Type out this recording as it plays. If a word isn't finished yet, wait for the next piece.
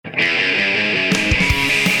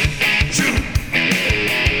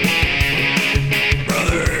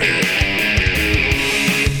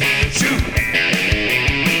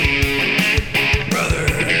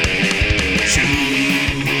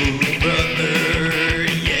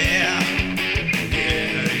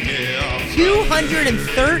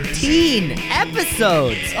113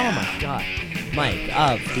 episodes. Oh my God. Mike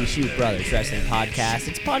of the Shoot Brothers Wrestling Podcast.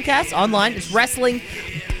 It's a podcast online. It's wrestling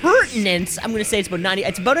pertinence. I'm going to say it's about 90.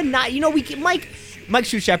 It's about a 9. You know, Mike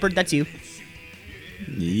Shoot Shepherd, that's you.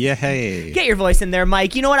 Yeah, hey. Get your voice in there,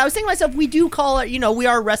 Mike. You know what? I was thinking to myself, we do call it, we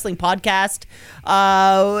are a wrestling podcast.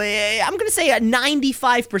 I'm going to say a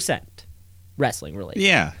 95% wrestling related.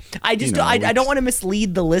 Yeah. I don't want to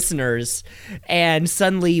mislead the listeners, and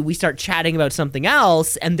suddenly we start chatting about something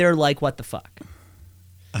else, and they're like, what the fuck?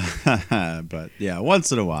 But yeah,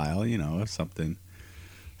 once in a while, if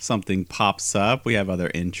something pops up, we have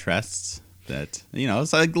other interests that,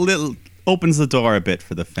 it's like opens the door a bit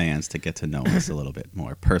for the fans to get to know us a little bit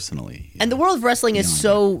more personally. And the world of wrestling is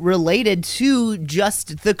so related to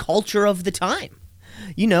just the culture of the time.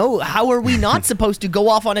 How are we not supposed to go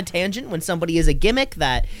off on a tangent when somebody is a gimmick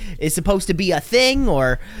that is supposed to be a thing,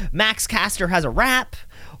 or Max Caster has a rap,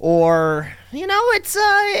 or it's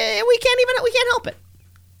we can't help it.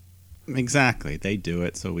 Exactly. They do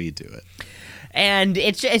it, so we do it. And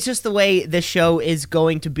it's just the way the show is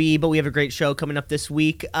going to be, but we have a great show coming up this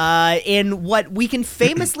week in what we can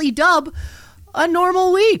famously dub a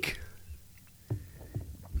normal week.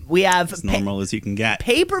 We have as normal as you can get.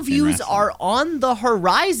 Pay-per-views are on the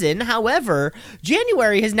horizon. However,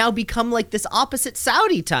 January has now become like this opposite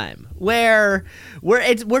Saudi time, where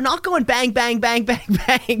we're not going bang, bang, bang, bang,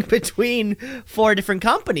 bang between 4 different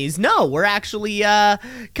companies. No, we're actually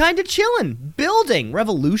kind of chilling, building.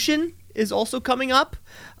 Revolution is also coming up.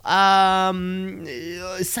 San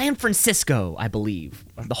Francisco, I believe,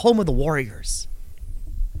 the home of the Warriors.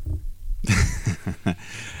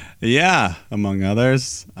 Yeah, among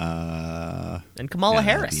others. And Kamala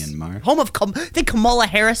Harris. Home of I think Kamala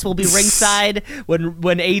Harris will be ringside when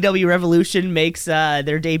AEW Revolution makes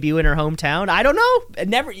their debut in her hometown. I don't know.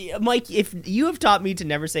 Never, Mike, if you have taught me to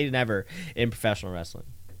never say never in professional wrestling.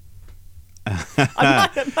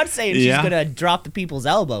 I'm not saying she's going to drop the people's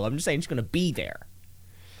elbow. I'm just saying she's going to be there.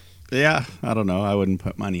 Yeah, I don't know. I wouldn't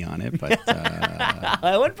put money on it, but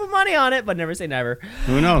I wouldn't put money on it, but never say never.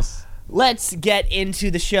 Who knows? Let's get into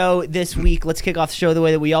the show this week. Let's kick off the show the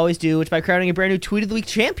way that we always do, which by crowning a brand new Tweet of the Week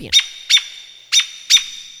champion.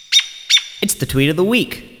 It's the Tweet of the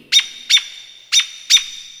Week.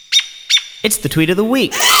 It's the Tweet of the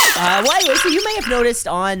Week. Anyway, so you may have noticed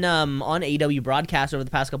on AEW broadcast over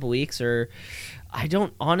the past couple weeks, or I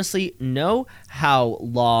don't honestly know how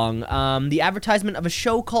long, the advertisement of a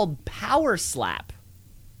show called Power Slap.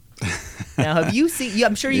 Now, have you seen?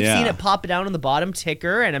 I'm sure you've seen it pop down on the bottom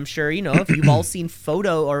ticker, and I'm sure if you've all seen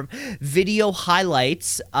photo or video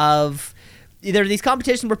highlights of there are these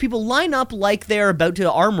competitions where people line up like they're about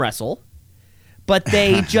to arm wrestle, but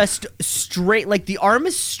they just straight, like the arm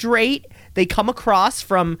is straight. They come across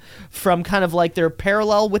from kind of like they're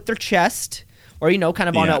parallel with their chest, or kind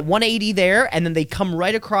of on a 180 there, and then they come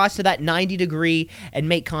right across to that 90 degree and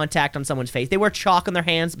make contact on someone's face. They wear chalk on their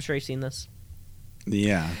hands. I'm sure you've seen this.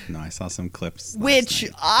 Yeah, no, I saw some clips. Which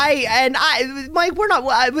Mike, we're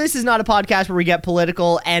not. This is not a podcast where we get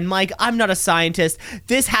political. And Mike, I'm not a scientist.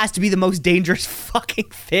 This has to be the most dangerous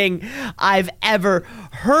fucking thing I've ever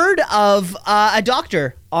heard of. A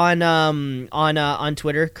doctor on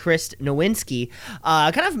Twitter, Chris Nowinski,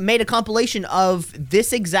 kind of made a compilation of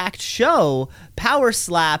this exact show, Power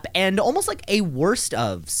Slap, and almost like a worst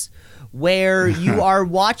ofs, where you are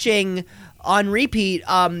watching on repeat,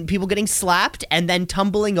 people getting slapped and then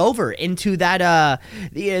tumbling over into that.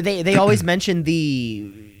 They always mention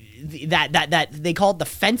that they call it the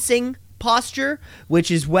fencing posture, which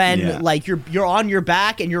is when like you're on your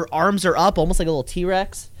back and your arms are up, almost like a little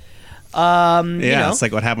T-Rex. It's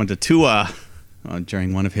like what happened to Tua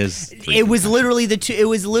during one of his. It was literally the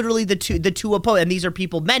two opposed, and these are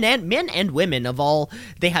people, men and women of all.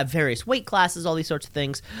 They have various weight classes, all these sorts of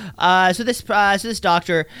things. So this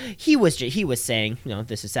doctor, he was saying,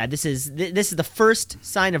 this is sad. This is the first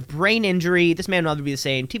sign of brain injury. This man will never be the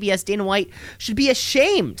same. TBS, Dana White should be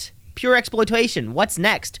ashamed. Pure exploitation. What's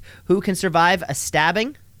next? Who can survive a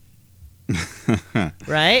stabbing?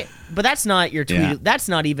 Right, but that's not your tweet. Yeah. That's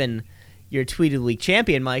not even your Tweet of the Week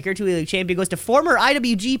champion, Mike. Your Tweet of the Week champion goes to former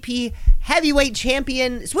IWGP Heavyweight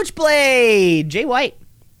Champion Switchblade Jay White.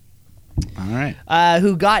 All right.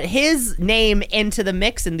 Who got his name into the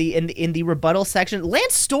mix in the rebuttal section.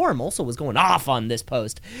 Lance Storm also was going off on this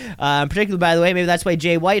post. Particularly, by the way, maybe that's why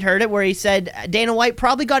Jay White heard it, where he said Dana White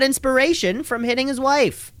probably got inspiration from hitting his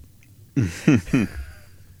wife.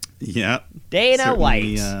 Yeah. Dana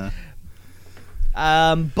White.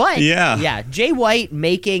 But Jay White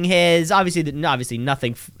making his obviously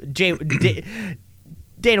nothing.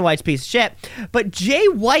 Dana White's a piece of shit. But Jay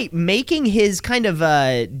White making his kind of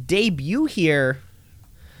debut here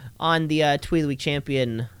on the Tweet of the Week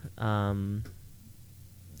champion ranks.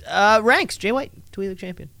 Jay White, Tweet of the Week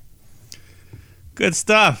champion. Good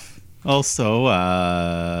stuff. Also,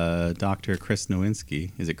 Dr. Chris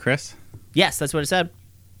Nowinski. Is it Chris? Yes, that's what it said.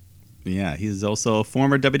 Yeah, he's also a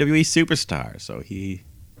former WWE superstar, so he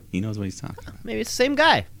knows what he's talking about. Maybe it's the same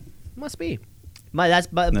guy. Must be. That's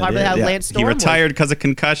probably how Lance Storm He retired because of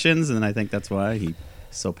concussions, and I think that's why he's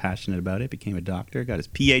so passionate about it. Became a doctor, got his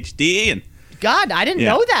PhD, and God, I didn't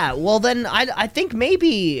know that. Well, then I think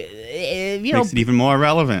maybe makes it even more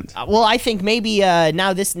relevant. Well, I think maybe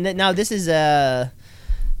now this is I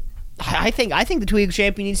think the Tweed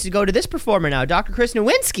champion needs to go to this performer now, Dr. Chris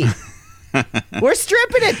Nowinski. We're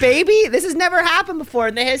stripping it, baby. This has never happened before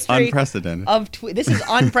in the history. Unprecedented. This is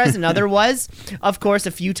unprecedented. Now, there was, of course,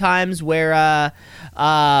 a few times where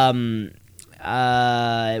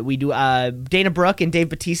we do Dana Brooke and Dave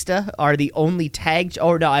Bautista are the only tag.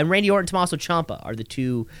 And Randy Orton, Tommaso Ciampa are the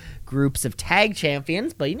two groups of tag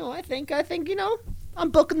champions. But I think I'm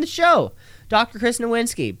booking the show. Dr. Chris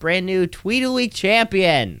Nowinski, brand new Tweet of the Week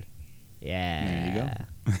champion. Yeah.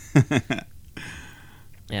 There you go.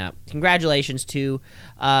 Yeah. Congratulations to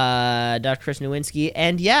Dr. Chris Nowinski.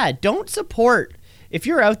 And don't support, if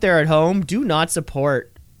you're out there at home, do not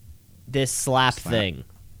support this slap thing.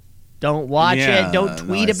 Don't watch it. Don't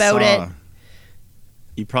tweet about it.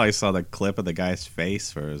 You probably saw the clip of the guy's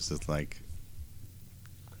face where it was just like,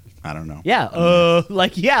 I don't know. Yeah.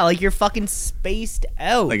 Like you're fucking spaced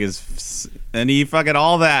out. And he fucking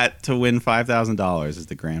all that to win $5,000 is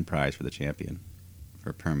the grand prize for the champion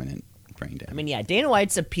for permanent brain damage. I mean, Dana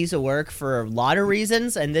White's a piece of work for a lot of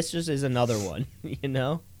reasons, and this just is another one,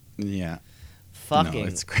 Yeah. Fucking. No,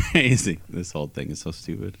 it's crazy. This whole thing is so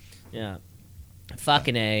stupid. Yeah.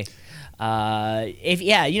 Fucking A. Be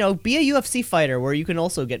a UFC fighter where you can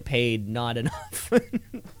also get paid not enough.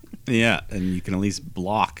 Yeah, and you can at least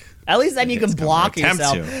block. At least then you can block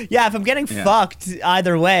yourself. Yeah, if I'm getting fucked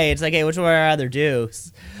either way, it's like, hey, which one would I rather do?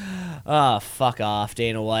 Oh, fuck off,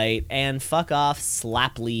 Dana White. And fuck off,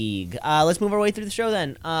 Slap League. Let's move our way through the show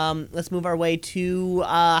then. Let's move our way to,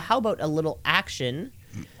 how about a little action?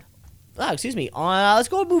 Oh, excuse me. Let's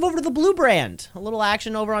go move over to the Blue Brand. A little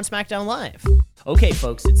action over on SmackDown Live. Okay,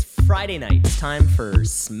 folks, it's Friday night. It's time for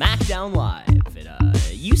SmackDown Live.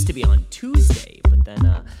 It used to be on Tuesday, but then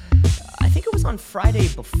I think it was on Friday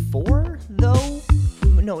before, though.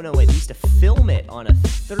 No, wait. We used to film it on a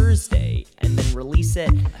Thursday and then release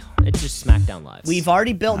it. It's just SmackDown Live. We've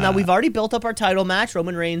already built up our title match.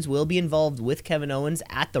 Roman Reigns will be involved with Kevin Owens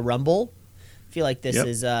at the Rumble. I feel like this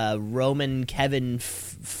is Roman Kevin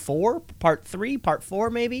 4, part 3, part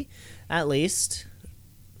 4 maybe, at least.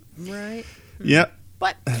 Right? Yep.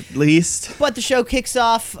 But at least. But the show kicks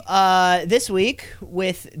off this week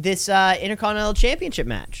with this Intercontinental Championship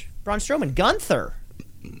match. Braun Strowman, Gunther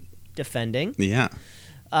defending. Yeah.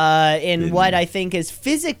 In what I think is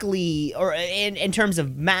physically, or in terms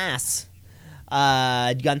of mass,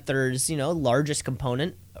 Gunther's largest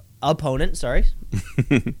opponent. Sorry.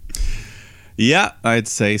 Yeah, I'd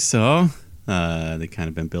say so. They kind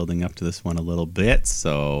of been building up to this one a little bit,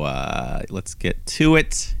 so let's get to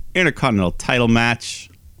it. Intercontinental title match.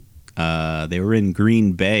 They were in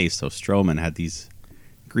Green Bay, so Strowman had these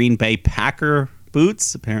Green Bay Packer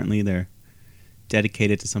boots. Apparently, they're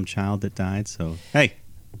dedicated to some child that died. So, hey,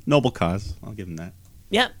 noble cause. I'll give him that.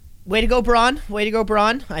 Yeah. Way to go, Braun.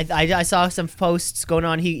 I saw some posts going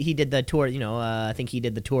on. He did the tour, I think he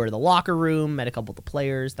did the tour of the locker room, met a couple of the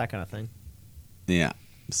players, that kind of thing. Yeah.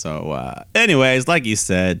 So, anyways, like you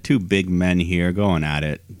said, two big men here going at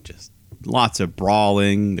it. Just lots of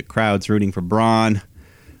brawling. The crowd's rooting for Braun.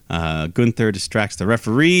 Gunther distracts the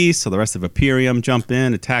referee, so the rest of Imperium jump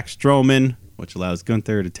in, attack Strowman, which allows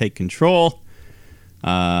Gunther to take control.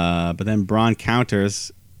 But then Braun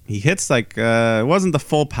counters. He hits it wasn't the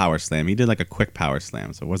full power slam. He did like a quick power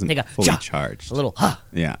slam, so it wasn't fully charged. A little,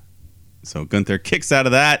 Yeah. So Gunther kicks out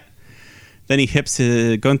of that. Then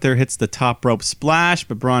Gunther hits the top rope splash,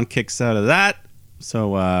 but Braun kicks out of that.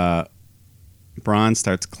 So Braun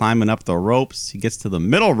starts climbing up the ropes. He gets to the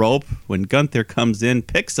middle rope when Gunther comes in,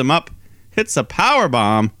 picks him up, hits a power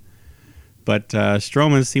bomb. But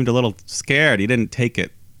Strowman seemed a little scared. He didn't take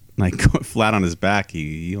it flat on his back.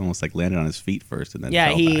 He almost landed on his feet first and then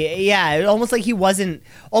fell back. Almost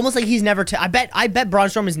like he's never I bet Braun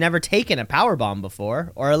Strowman's never taken a power bomb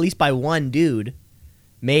before, or at least by one dude.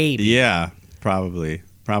 Maybe. Yeah, probably.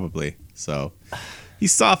 So he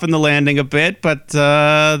softened the landing a bit, but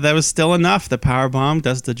that was still enough. The powerbomb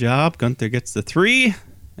does the job. Gunther gets the 3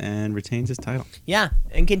 and retains his title. Yeah,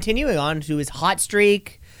 and continuing on to his hot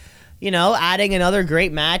streak. adding another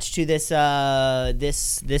great match to this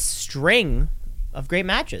this string of great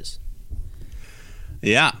matches.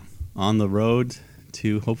 Yeah, on the road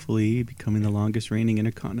to hopefully becoming the longest reigning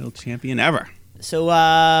Intercontinental Champion ever. So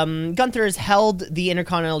Gunther has held the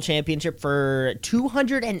Intercontinental Championship for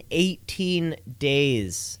 218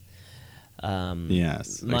 days.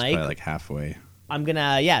 Yes, Mike, probably like halfway. I'm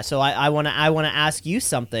gonna So I wanna ask you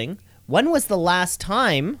something. When was the last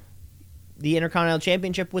time the Intercontinental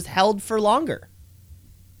Championship was held for longer?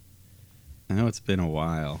 I know it's been a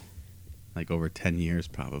while, like over 10 years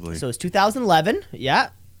probably. So it's 2011. Yeah.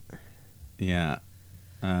 Yeah.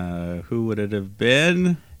 Who would it have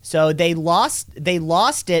been? So they lost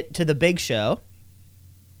it to the Big Show.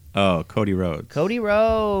 Oh, Cody Rhodes. Cody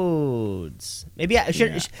Rhodes. Maybe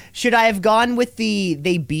should I have gone with they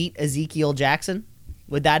beat Ezekiel Jackson?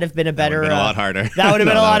 Would that have been a better? That would have been a lot harder. That would have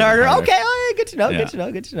been a lot harder. Harder. Okay, good to know.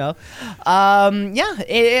 Yeah. Good to know.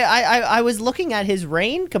 I was looking at his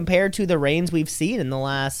reign compared to the reigns we've seen in the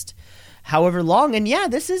last however long, and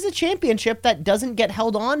this is a championship that doesn't get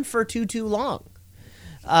held on for too long.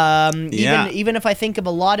 Even if I think of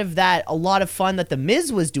a lot of fun that the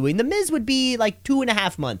Miz was doing, the Miz would be like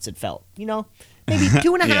 2.5 months. It felt, maybe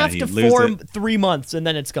 2.5 to 3 months, and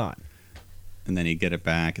then it's gone. And then he'd get it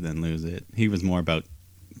back, and then lose it. He was more about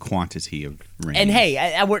quantity of reigns. And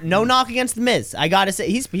hey, we're no knock against the Miz. I gotta say,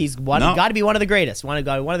 he's got to be one of the greatest. One of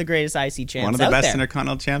the greatest IC champs. One of the best there.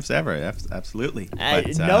 Intercontinental champs ever. Absolutely.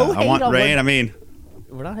 But, no, I want Reign. I mean,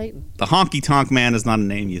 we're not hating. The Honky Tonk Man is not a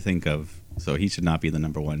name you think of. So he should not be the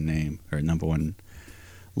number one name or number one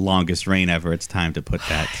longest reign ever. It's time to put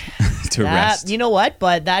that to rest. You know what?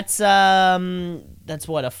 But that's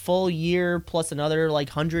what, a full year plus another like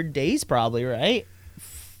 100 days probably, right?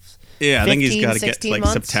 Yeah, 15, I think he's got to get to like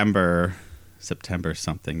months? September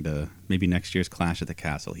something to maybe next year's Clash at the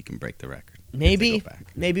Castle. He can break the record. Maybe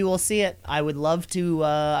we'll see it. I would love to.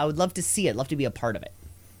 I would love to see it. Love to be a part of it.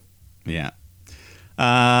 Yeah.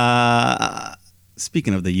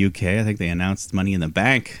 Speaking of the UK, I think they announced Money in the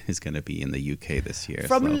Bank is going to be in the UK this year.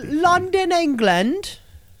 From London, England.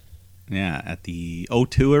 Yeah, at the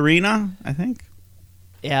O2 Arena, I think.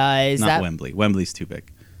 Yeah, not Wembley. Wembley's too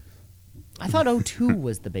big. I thought O2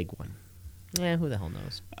 was the big one. Yeah, who the hell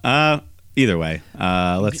knows? Either way,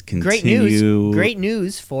 let's continue. Great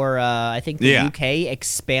news for I think the UK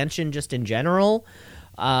expansion just in general.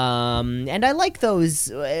 And I like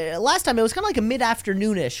those. Last time it was kind of like a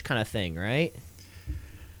mid-afternoonish kind of thing, right?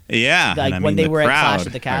 Yeah, like when they were at Clash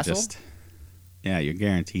at the Castle. You're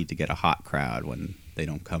guaranteed to get a hot crowd when they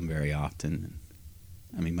don't come very often.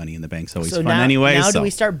 I mean, Money in the Bank's always fun anyway. Now do we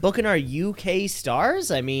start booking our UK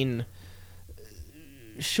stars? I mean,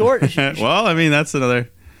 well, I mean, that's another.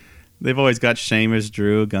 They've always got Sheamus,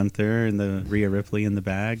 Drew, Gunther, and the Rhea Ripley in the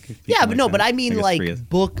bag. Yeah, but but I mean,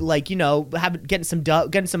 book getting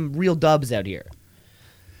some real dubs out here.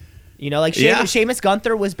 Like Sheamus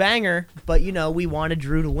Gunther was banger, but we wanted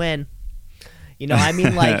Drew to win. I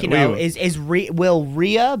mean, will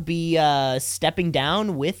Rhea be stepping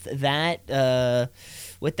down with that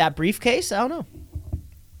briefcase? I don't know.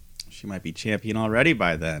 She might be champion already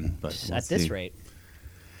by then, but at this rate.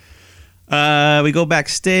 We go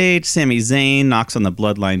backstage. Sami Zayn knocks on the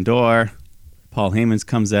Bloodline door. Paul Heyman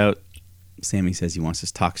comes out. Sami says he wants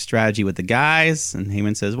to talk strategy with the guys, and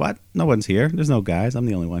Heyman says, "What? No one's here. There's no guys. I'm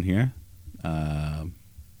the only one here." And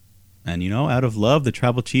out of love, the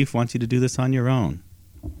Tribal Chief wants you to do this on your own.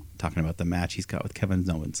 Talking about the match he's got with Kevin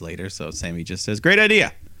Owens later, so Sami just says, "Great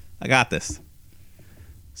idea. I got this."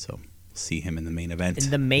 So we'll see him in the main event. In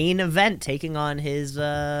the main event, taking on his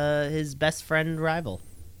best friend rival.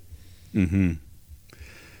 Mm-hmm.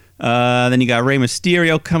 Then you got Rey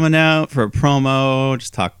Mysterio coming out for a promo.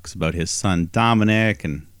 Just talks about his son Dominic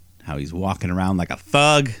and how he's walking around like a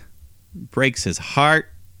thug. Breaks his heart,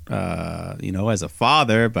 as a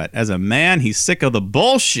father, but as a man, he's sick of the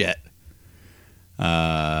bullshit.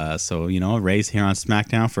 So Rey's here on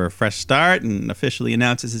SmackDown for a fresh start and officially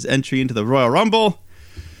announces his entry into the Royal Rumble.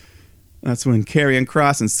 That's when Karrion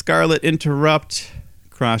Kross and Scarlett interrupt.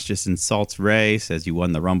 Kross just insults Rey, says you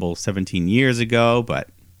won the Rumble 17 years ago, but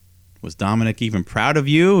was Dominic even proud of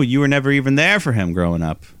you? You were never even there for him growing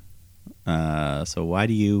up. So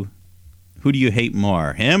who do you hate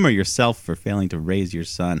more, him or yourself for failing to raise your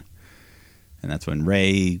son? And that's when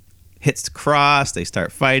Rey hits Kross. They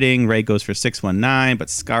start fighting. Rey goes for 619, but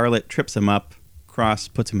Scarlett trips him up.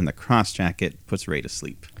 Kross puts him in the Kross jacket, puts Rey to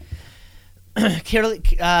sleep. Killer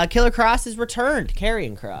Kross is returned.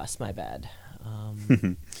 Karrion Kross, my bad.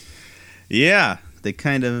 Yeah, they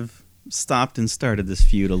kind of stopped and started this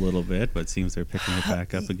feud a little bit, but it seems they're picking it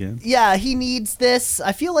back up again. Yeah, he needs this.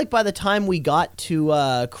 I feel like by the time we got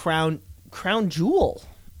to Crown Jewel,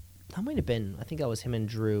 that might have been. I think that was him and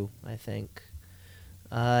Drew. I think,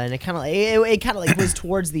 and it kind of like was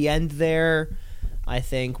towards the end there. I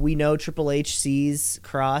think we know Triple H sees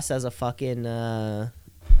Cross as a fucking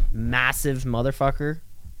massive motherfucker,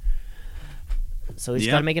 so he's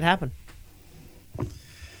got to make it happen.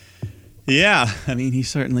 Yeah, I mean, he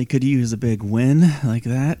certainly could use a big win like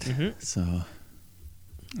that. Mm-hmm. So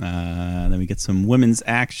then we get some women's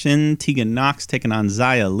action. Tegan Nox taking on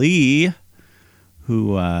Xia Li,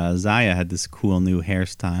 who Xia had this cool new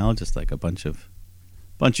hairstyle, just like a bunch of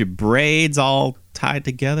braids all tied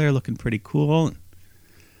together, looking pretty cool.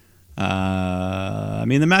 I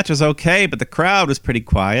mean, the match was okay, but the crowd was pretty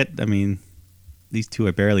quiet. I mean, these two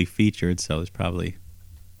are barely featured, so there's probably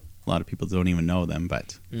a lot of people don't even know them,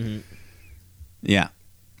 but... Mm-hmm. Yeah.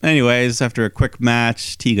 Anyways, after a quick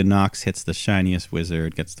match, Tegan Nox hits the shiniest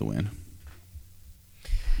wizard, gets the win.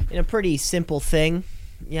 In a pretty simple thing.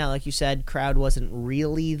 Yeah, like you said, crowd wasn't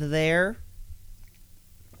really there.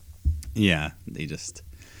 Yeah, they just...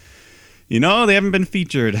 they haven't been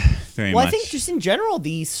featured very much. Well, I think just in general,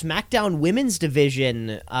 the SmackDown women's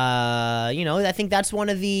division, I think that's one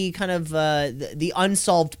of the kind of the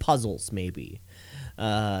unsolved puzzles, maybe.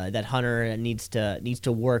 That Hunter needs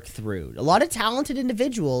to work through. A lot of talented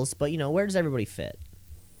individuals, but where does everybody fit?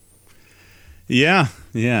 Yeah,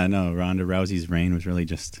 no. Ronda Rousey's reign was really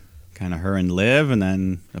just kind of her and Liv, and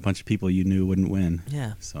then a bunch of people you knew wouldn't win.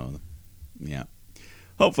 Yeah. So, yeah.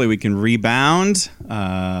 Hopefully we can rebound.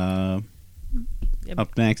 Up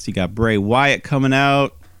next, you got Bray Wyatt coming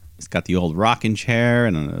out. He's got the old rocking chair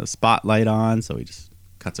and a spotlight on, so he just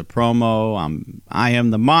cuts a promo. I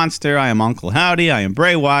am the monster. I am Uncle Howdy. I am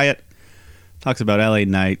Bray Wyatt. Talks about LA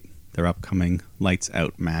Knight, their upcoming Lights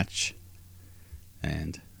Out match.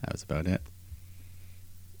 And that was about it.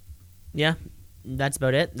 Yeah, that's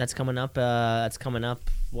about it. That's coming up.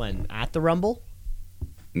 When? At the Rumble?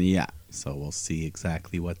 Yeah, so we'll see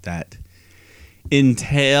exactly what that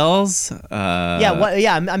entails.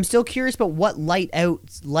 I'm still curious about what lights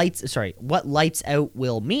out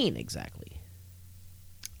will mean exactly.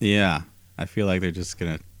 Yeah, I feel like they're just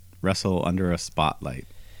going to wrestle under a spotlight,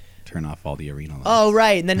 turn off all the arena lights. Oh,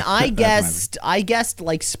 right. And then I guessed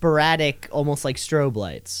like sporadic, almost like strobe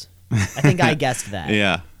lights. I think I guessed that.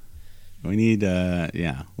 Yeah. We need,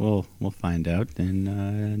 we'll find out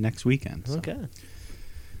in next weekend. So. Okay.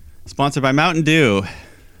 Sponsored by Mountain Dew.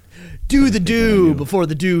 Do the dew before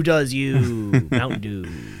the dew does you. Mountain Dew.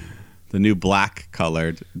 The new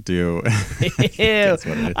black-colored Dew. Ew.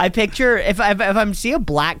 I picture, if I'm seeing a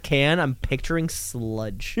black can, I'm picturing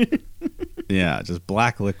sludge. Yeah, just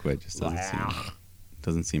black liquid. Just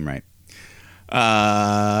doesn't seem right.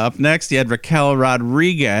 Up next, you had Raquel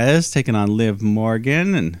Rodriguez taking on Liv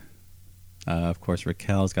Morgan. And, of course,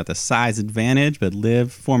 Raquel's got the size advantage, but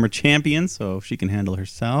Liv, former champion, so she can handle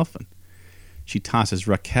herself. And she tosses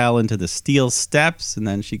Raquel into the steel steps, and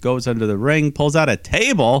then she goes under the ring, pulls out a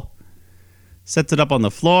table, sets it up on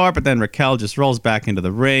the floor, but then Raquel just rolls back into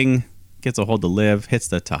the ring, gets a hold of Liv, hits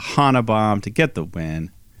the Tahana bomb to get the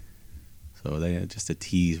win. So they had just a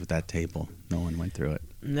tease with that table. No one went through it.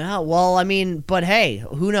 No, well, I mean, but hey,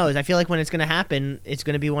 who knows? I feel like when it's going to happen, it's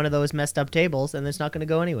going to be one of those messed up tables, and it's not going to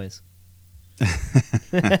go anyways.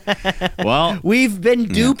 Well, we've been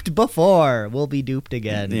duped before. We'll be duped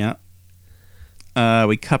again. Yeah.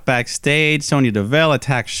 We cut backstage. Sonya Deville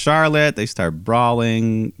attacks Charlotte. They start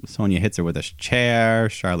brawling. Sonya hits her with a chair.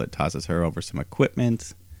 Charlotte tosses her over some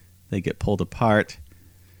equipment. They get pulled apart.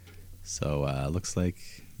 So looks like,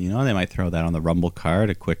 they might throw that on the Rumble card.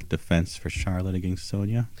 A quick defense for Charlotte against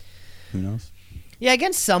Sonya. Who knows? Yeah,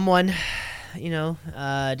 against someone,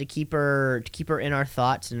 to keep her in our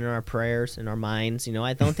thoughts and in our prayers and our minds.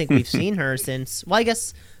 I don't think we've seen her since. Well, I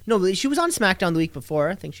guess no. She was on SmackDown the week before.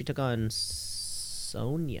 I think she took on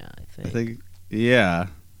Sonya, I think. Yeah.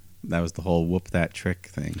 That was the whole whoop that trick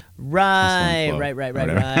thing. Right.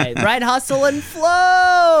 Right. Hustle and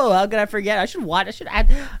Flow. How could I forget? I should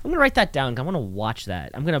add. I'm going to write that down. I want to watch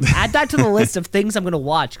that. I'm going to add that to the list of things I'm going to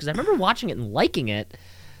watch because I remember watching it and liking it.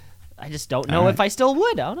 I just don't know if I still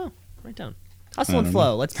would. I don't know. Write down. Hustle and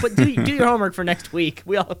Flow. Let's do your homework for next week.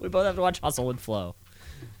 We both have to watch Hustle and Flow.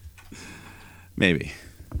 Maybe.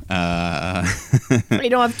 You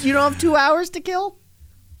don't have 2 hours to kill?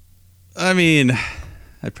 I mean,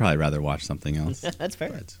 I'd probably rather watch something else. That's fair.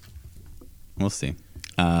 But we'll see.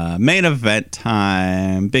 Main event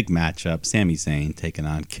time. Big matchup. Sami Zayn taking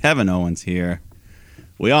on Kevin Owens here.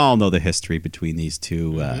 We all know the history between these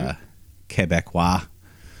two Quebecois.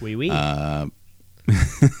 Oui.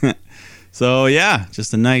 So, yeah,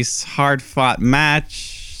 just a nice, hard-fought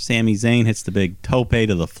match. Sami Zayn hits the big tope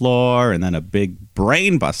to the floor and then a big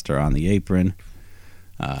brain buster on the apron.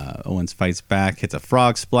 Owens fights back, hits a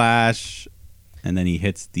frog splash, and then he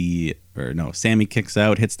hits Sami kicks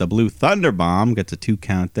out, hits the blue thunder bomb, gets a 2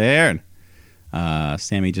 count there, and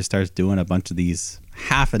Sami just starts doing a bunch of these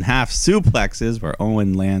half and half suplexes where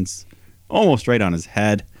Owen lands almost right on his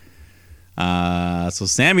head. So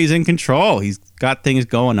Sami's in control. He's got things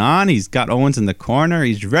going on. He's got Owens in the corner.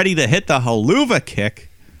 He's ready to hit the haluva kick.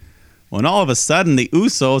 When all of a sudden the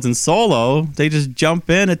Usos and Solo, they just jump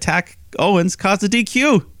in, attack Owens, cause the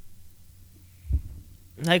DQ.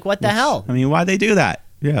 Like, what the hell? I mean, why'd they do that?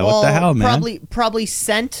 Yeah, what the hell, man? Probably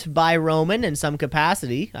sent by Roman in some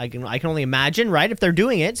capacity. I can only imagine, right? If they're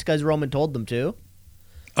doing it, it's because Roman told them to.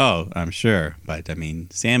 Oh, I'm sure. But, I mean,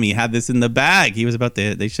 Sami had this in the bag. He was about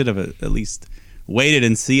to... They should have at least waited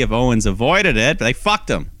and see if Owens avoided it, but they fucked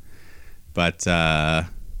him. But,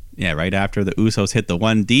 right after the Usos hit the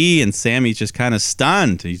 1D, and Sami's just kind of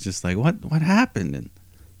stunned. He's just like, what happened? And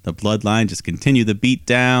the Bloodline just continue the beat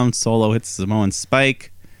down. Solo hits Samoan Spike.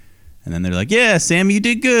 And then they're like, yeah, Sami, you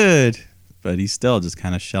did good. But he's still just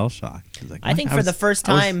kind of shell-shocked. Like, I think for the first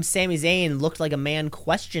time, Sami Zayn looked like a man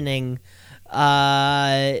questioning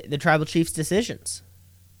the Tribal Chief's decisions.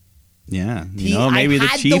 Yeah. Maybe the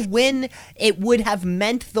Chief... the win. It would have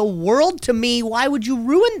meant the world to me. Why would you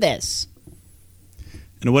ruin this?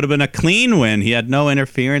 And it would have been a clean win. He had no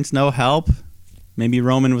interference, no help. Maybe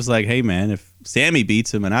Roman was like, hey, man, if Sami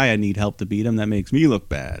beats him and I need help to beat him, that makes me look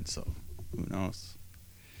bad. So, who knows?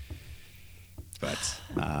 But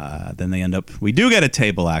then they end up... We do get a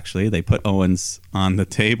table, actually. They put Owens on the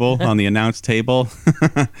table, on the announce table.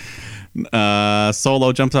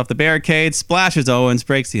 Solo jumps off the barricade, splashes Owens,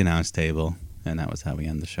 breaks the announce table. And that was how we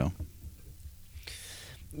end the show.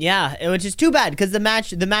 Yeah, which is too bad, because the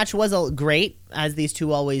match was great, as these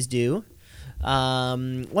two always do.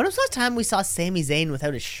 When was the last time we saw Sami Zayn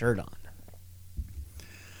without his shirt on?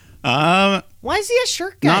 Why is he a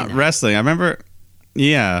shirt guy? Not wrestling. I remember...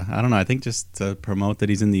 Yeah, I don't know. I think just to promote that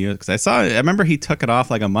he's in the U.S. Because I remember he took it off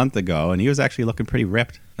like a month ago, and he was actually looking pretty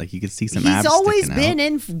ripped. Like you could see some abs. He's always been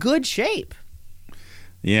in good shape.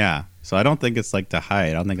 Yeah, so I don't think it's like to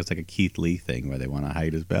hide. I don't think it's like a Keith Lee thing where they want to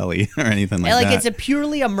hide his belly or anything like that. Like it's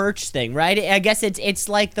purely a merch thing, right? I guess it's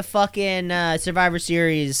like the fucking Survivor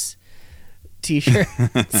Series T-shirt.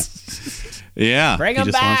 Yeah, bring him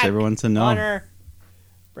he just back. Wants everyone to know. Hunter.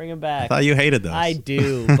 Bring him back. I thought you hated those. I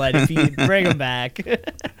do, but if you bring him back. All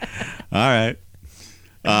right.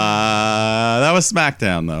 That was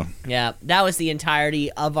SmackDown, though. Yeah, that was the entirety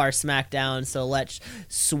of our SmackDown. So let's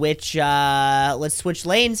switch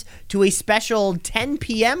lanes to a special 10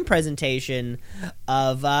 p.m. presentation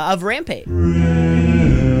of Rampage.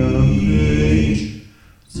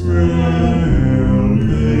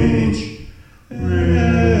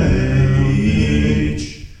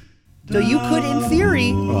 So you could, in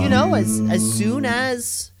theory, as soon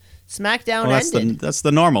as SmackDown ended. That's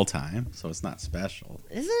the normal time, so it's not special.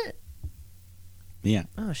 Is it? Yeah.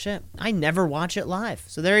 Oh, shit. I never watch it live.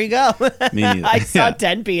 So there you go. Me neither. I saw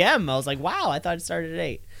 10 p.m. I was like, wow, I thought it started at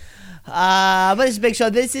 8. But it's a big show.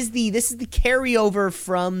 This is the carryover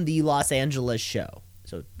from the Los Angeles show.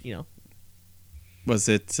 So, Was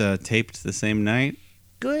it taped the same night?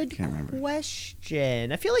 Good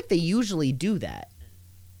question. I feel like they usually do that.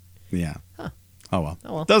 Yeah. Huh. Oh,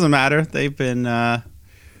 well. Doesn't matter. They've been...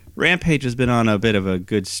 Rampage has been on a bit of a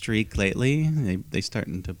good streak lately. They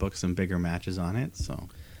starting to book some bigger matches on it, so...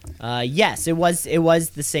 Yes, it was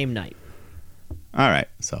the same night. All right,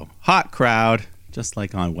 so hot crowd, just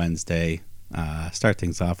like on Wednesday. Start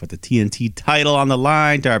things off with the TNT title on the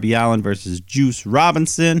line. Darby Allin versus Juice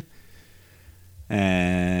Robinson.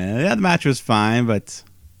 And the match was fine, but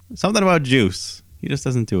something about Juice. He just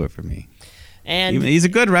doesn't do it for me. And he's a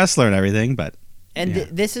good wrestler and everything, but... And yeah.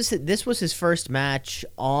 This was his first match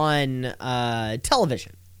on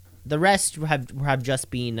television. The rest have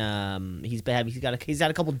just been he's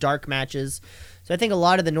had a couple dark matches. So I think a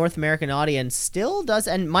lot of the North American audience still does,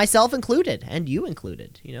 and myself included, and you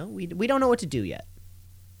included. We don't know what to do yet.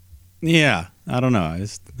 Yeah, I don't know. I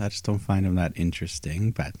just don't find him that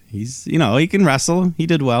interesting. But he's he can wrestle. He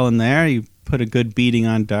did well in there. He put a good beating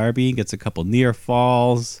on Darby. Gets a couple near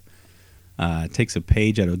falls. Takes a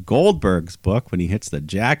page out of Goldberg's book when he hits the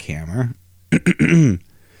jackhammer.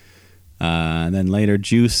 And then later,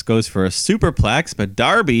 Juice goes for a superplex, but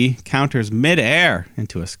Darby counters midair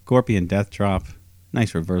into a scorpion death drop.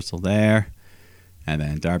 Nice reversal there. And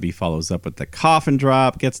then Darby follows up with the coffin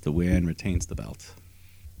drop, gets the win, retains the belt.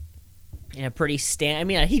 Yeah, pretty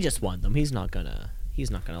he just won them. He's not gonna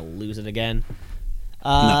lose it again.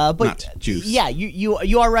 No, but not Juice. Yeah,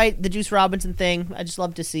 you are right. The Juice Robinson thing. I just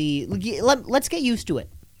love to see. Let's get used to it.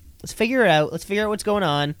 Let's figure it out. Let's figure out what's going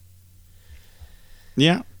on.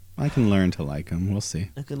 Yeah, I can learn to like him. We'll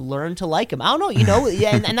see. I can learn to like him. I don't know,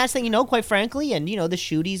 yeah, and that's the thing, quite frankly, and the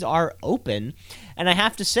shooties are open, and I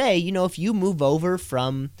have to say, if you move over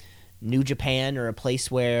from New Japan or a place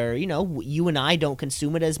where you and I don't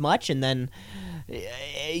consume it as much, and then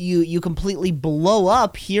you completely blow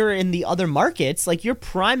up here in the other markets, like you're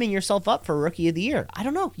priming yourself up for Rookie of the Year. I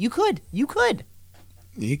don't know. You could. But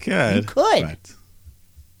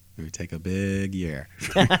it would take a big year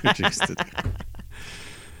for Juice to do.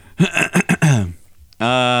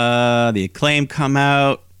 The Acclaim come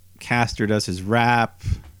out. Caster does his rap,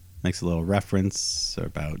 makes a little reference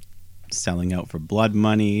about selling out for blood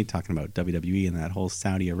money, talking about WWE and that whole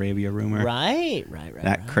Saudi Arabia rumor. Right.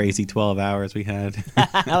 That crazy 12 hours we had.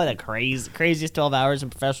 The craziest 12 hours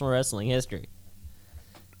in professional wrestling history.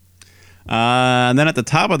 And then at the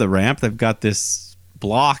top of the ramp, they've got this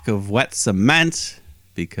block of wet cement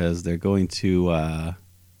because they're going to...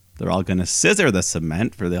 they're all going to scissor the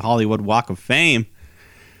cement for the Hollywood Walk of Fame.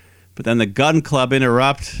 But then the Gun Club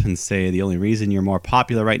interrupt and say the only reason you're more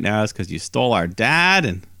popular right now is because you stole our dad.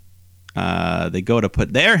 And they go to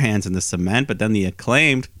put their hands in the cement, but then the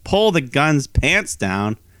Acclaimed pull the Gun's pants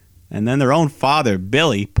down. And then their own father,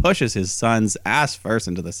 Billy, pushes his son's ass first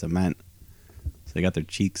into the cement. So they got their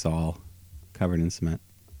cheeks all covered in cement.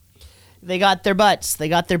 They got their butts.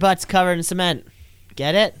 Covered in cement.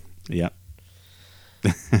 Get it? Yep.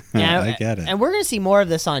 Yeah, I get it. And we're going to see more of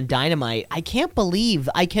this on Dynamite. I cannot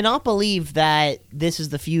believe that this is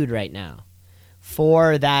the feud right now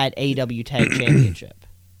for that AEW Tag Championship.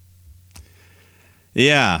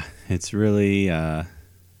 Yeah, it's really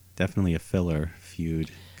definitely a filler feud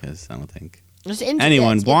because I don't think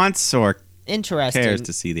anyone wants or cares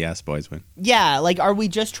to see the Ass Boys win. Yeah, like are we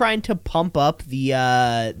just trying to pump up the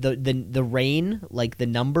reign, like the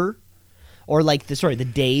number, or like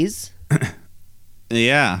the days?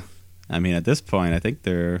 Yeah, I mean at this point, I think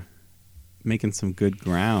they're making some good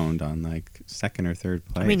ground on like second or third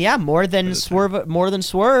place. I mean, yeah, more than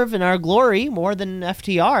Swerve in our glory, more than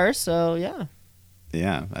FTR. So yeah.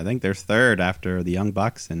 Yeah, I think they're third after the Young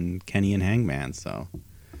Bucks and Kenny and Hangman. So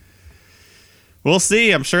we'll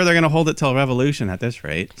see. I'm sure they're going to hold it till Revolution at this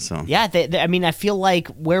rate. So yeah, I mean, I feel like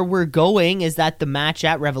where we're going is that the match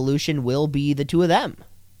at Revolution will be the two of them.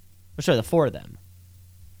 Or sorry, the four of them.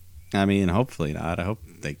 I mean, hopefully not. I hope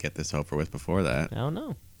they get this over with before that. I don't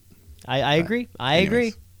know. I agree. I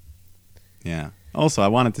agree. Yeah. Also, I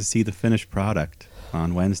wanted to see the finished product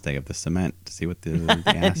on Wednesday of the cement to see what the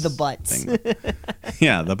ass the butts. thing.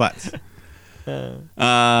 Yeah, the butts.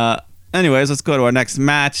 Anyways, let's go to our next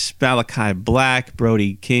match. Malachi Black,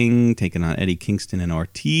 Brody King taking on Eddie Kingston and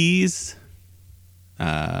Ortiz.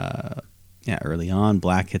 Early on,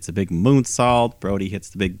 Black hits a big moonsault. Brody hits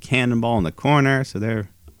the big cannonball in the corner, so they're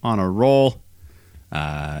on a roll.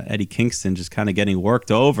 Eddie Kingston just kind of getting worked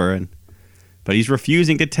over, but he's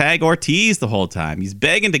refusing to tag Ortiz the whole time. He's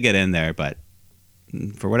begging to get in there, but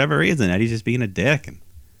for whatever reason, Eddie's just being a dick, and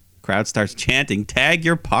the crowd starts chanting, "Tag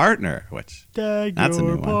your partner," which that's a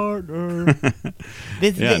new partner.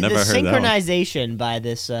 The synchronization by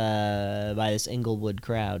this Inglewood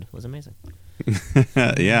crowd was amazing.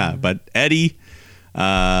 Yeah, but Eddie,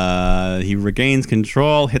 he regains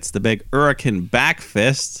control, hits the big Hurricane back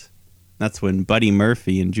fist. That's when Buddy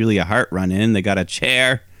Murphy and Julia Hart run in. They got a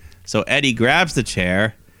chair, so Eddie grabs the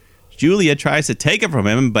chair. Julia tries to take it from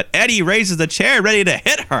him, but Eddie raises the chair ready to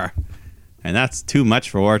hit her. And that's too much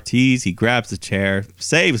for Ortiz. He grabs the chair,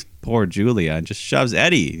 saves poor Julia, and just shoves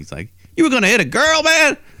Eddie. He's like, "You were going to hit a girl,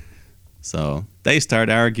 man?" So they start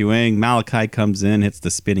arguing. Malachi comes in, hits the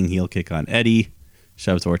spinning heel kick on Eddie,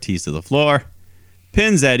 shoves Ortiz to the floor,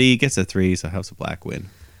 pins Eddie, gets a 3, so House of Black win.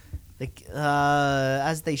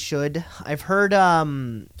 As they should. I've heard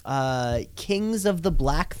Kings of the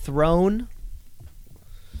Black Throne.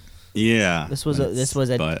 Yeah, this was a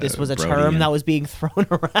term that was being thrown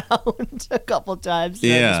around a couple times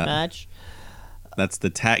during this match. That's the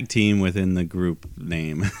tag team within the group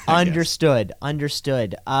name. Understood.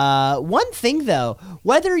 One thing though,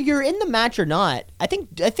 whether you're in the match or not, I think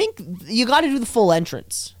you got to do the full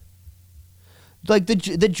entrance. Like the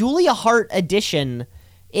Julia Hart edition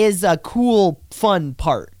is a cool, fun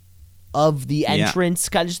part of the entrance,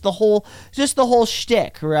 kind of just the whole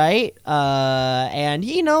shtick, right? And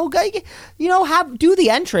do the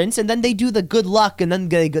entrance, and then they do the good luck, and then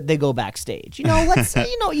they go backstage. Let's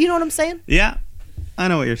you know what I'm saying? Yeah, I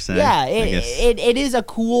know what you're saying. Yeah, it is a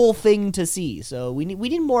cool thing to see. So we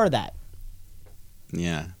need more of that.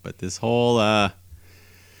 Yeah, but this whole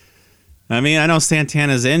I mean, I know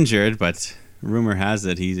Santana's injured, but rumor has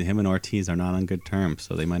it him and Ortiz are not on good terms,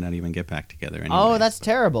 so they might not even get back together anyway. Oh, that's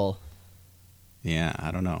terrible. Yeah,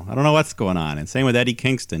 I don't know. I don't know what's going on. And same with Eddie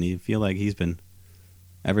Kingston. You feel like he's been,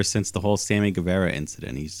 ever since the whole Sammy Guevara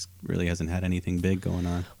incident, he's really hasn't had anything big going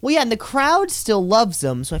on. Well, yeah, and the crowd still loves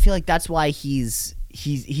him, so I feel like that's why he's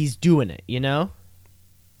doing it, you know?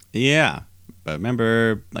 Yeah. But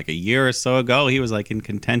remember, like a year or so ago, he was like in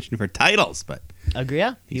contention for titles, but Agree?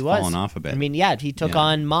 Yeah, he's was fallen off a bit. I mean, yeah, he took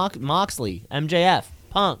on Moxley, MJF,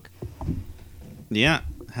 Punk. Yeah,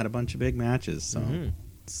 had a bunch of big matches, so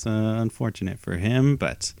it's unfortunate for him,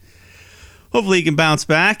 but hopefully he can bounce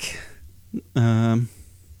back.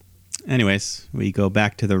 Anyways, we go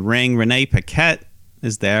back to the ring. Renee Paquette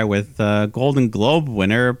is there with Golden Globe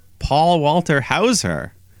winner Paul Walter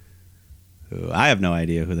Hauser. Who I have no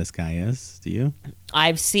idea who this guy is. Do you?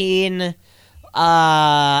 I've seen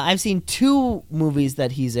 2 movies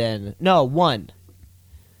that he's in. No, 1.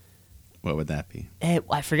 What would that be?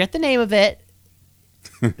 I forget the name of it,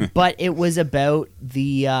 but it was about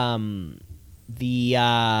the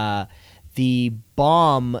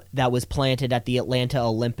bomb that was planted at the Atlanta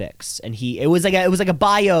Olympics, and it was like a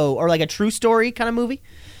bio or like a true story kind of movie.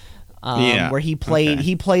 Where he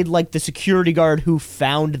played like the security guard who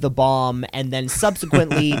found the bomb and then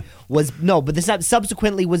subsequently was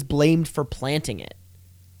blamed for planting it.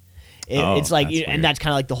 It's like, and that's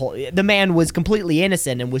kind of like the man was completely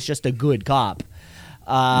innocent and was just a good cop.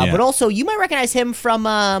 But also, you might recognize him from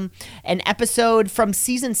an episode from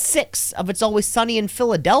season 6 of It's Always Sunny in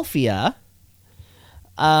Philadelphia.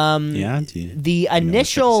 When the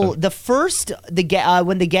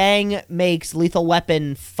gang makes Lethal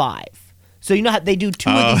Weapon 5. So you know how they do 2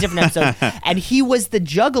 of these different episodes, and he was the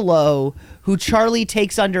Juggalo who Charlie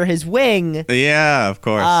takes under his wing. Yeah, of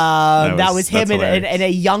course. That was him in a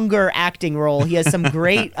younger acting role. He has some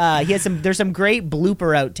great. There's some great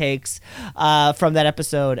blooper outtakes from that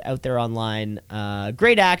episode out there online.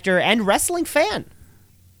 Great actor and wrestling fan.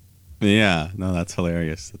 Yeah, no, that's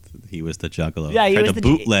hilarious. He was the Juggalo. Yeah, he was the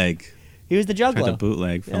bootleg. He was the Juggalo. Tried to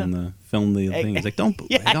bootleg film the thing. He's like, don't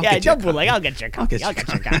bootleg. Don't bootleg. I'll get your copy.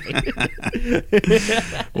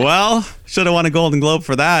 Well, should have won a Golden Globe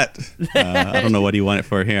for that. I don't know what he won it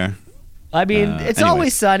for here. I mean, It's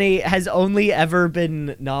Always Sunny has only ever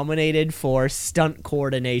been nominated for stunt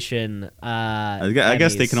coordination. I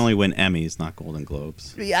guess they can only win Emmys, not Golden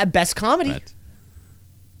Globes. Yeah, best comedy. But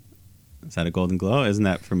is that a Golden Globe? Isn't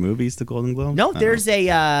that for movies, the Golden Globe? No, there's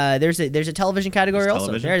a television category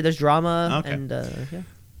also. There's drama and yeah.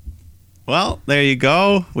 Well, there you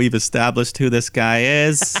go. We've established who this guy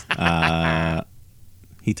is.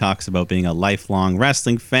 He talks about being a lifelong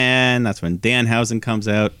wrestling fan. That's when Danhausen comes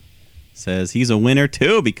out, says he's a winner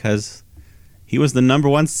too because he was the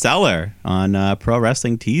 #1 seller on Pro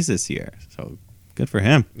Wrestling Tees this year. So good for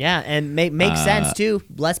him. Yeah, and makes sense too.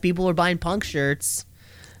 Less people are buying Punk shirts.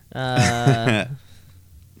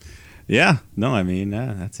 Yeah, no, I mean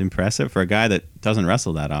that's impressive for a guy that doesn't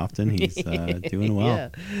wrestle that often. He's doing well. Yeah,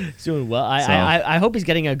 he's doing well. I hope he's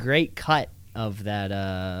getting a great cut of that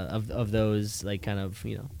of those, like, kind of,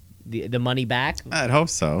 you know, the money back. I'd hope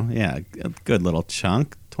so. Yeah, a good little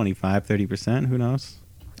chunk, 25-30%. Who knows?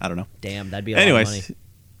 I don't know. Damn, that'd be a lot of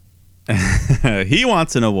money. He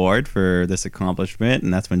wants an award for this accomplishment,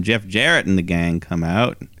 and that's when Jeff Jarrett and the gang come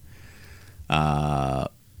out.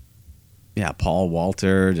 Paul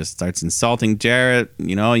Walter just starts insulting Jarrett.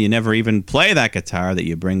 You know, you never even play that guitar that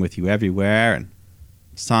you bring with you everywhere. And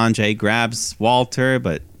Sanjay grabs Walter,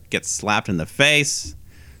 but gets slapped in the face.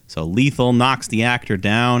 So Lethal knocks the actor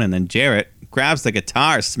down, and then Jarrett grabs the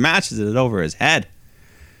guitar, smashes it over his head.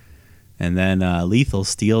 And then Lethal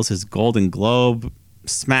steals his Golden Globe,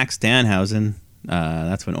 smacks Danhausen.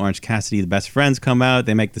 That's when Orange Cassidy, the best friends, come out.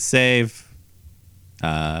 They make the save.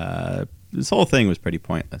 This whole thing was pretty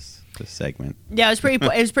pointless. This segment. Yeah, it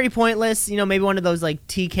was pretty pointless. You know, maybe one of those, like,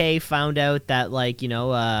 TK found out that, like, you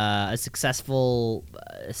know, a successful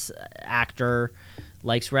actor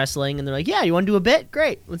likes wrestling, and they're like, yeah, you want to do a bit?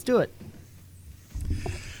 Great, let's do it.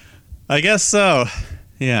 I guess so.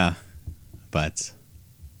 Yeah, but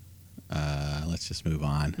let's just move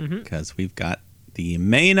on because we've got the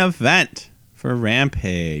main event for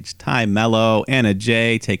Rampage. Ty Mello, Anna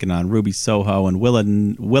Jay taking on Ruby Soho and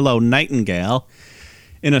Willow Nightingale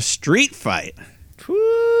in a street fight.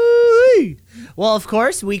 Well, of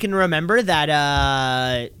course, we can remember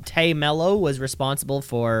that Tay Mello was responsible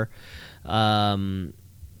for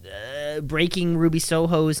breaking Ruby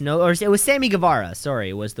Soho's nose. Or it was Sammy Guevara,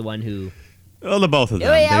 sorry, was the one who... Well, the both of them.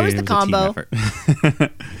 Yeah, it was the combo.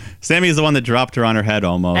 Sammy's the one that dropped her on her head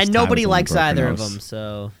almost. And nobody likes either of them,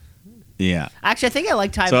 so... Yeah. Actually, I think I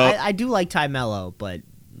like Ty. So- I do like Ty Mello, but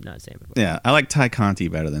not Sammy. Yeah, I like Ty Conti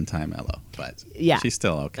better than Ty Mello, but Yeah. she's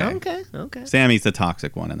still okay. Okay. Sammy's the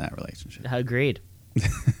toxic one in that relationship. Agreed.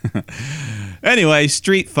 Anyway,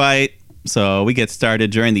 street fight. So we get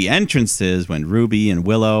started during the entrances when Ruby and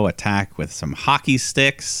Willow attack with some hockey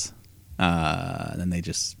sticks. Then they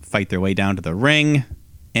just fight their way down to the ring.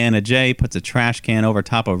 Anna Jay puts a trash can over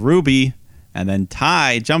top of Ruby, and then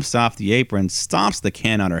Ty jumps off the apron, stomps the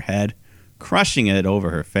can on her head, crushing it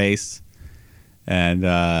over her face. And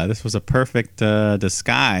this was a perfect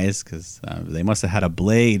disguise because they must have had a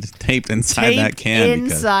blade taped inside that can.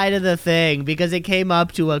 Inside of the thing because it came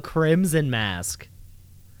up to a crimson mask.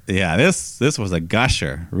 Yeah, this was a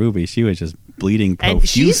gusher. Ruby, she was just bleeding profusely. And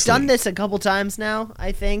she's done this a couple times now,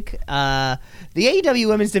 I think. The AEW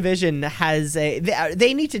Women's Division has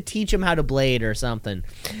they need to teach them how to blade or something.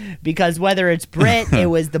 Because whether it's Britt, it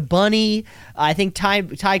was the Bunny, I think Ty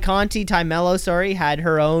Mello, had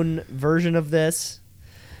her own version of this.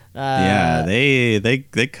 Yeah,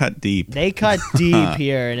 they cut deep. They cut deep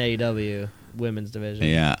here in AEW Women's Division.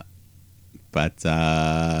 Yeah. But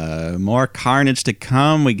more carnage to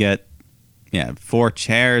come. We get 4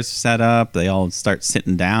 chairs set up. They all start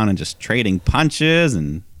sitting down and just trading punches.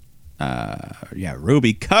 And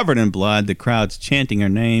Ruby covered in blood. The crowd's chanting her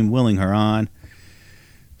name, willing her on.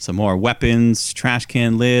 Some more weapons, trash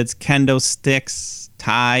can lids, kendo sticks.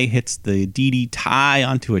 Ty hits the DD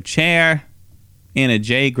onto a chair. Anna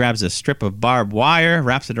Jay grabs a strip of barbed wire,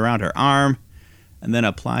 wraps it around her arm, and then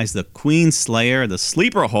applies the Queen Slayer, the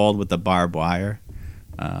sleeper hold with the barbed wire.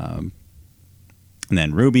 And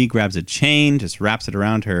then Ruby grabs a chain, just wraps it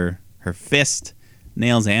around her fist,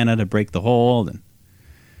 nails Anna to break the hold. And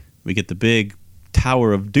we get the big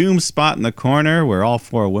Tower of Doom spot in the corner where all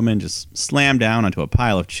 4 women just slam down onto a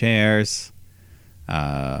pile of chairs.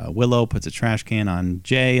 Willow puts a trash can on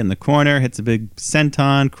Jay in the corner, hits a big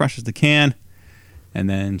senton, crushes the can. And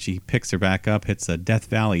then she picks her back up, hits a Death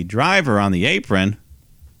Valley driver on the apron.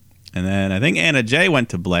 And then I think Anna Jay went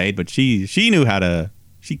to blade, but she knew how to.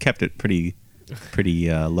 She kept it pretty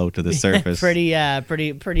low to the surface.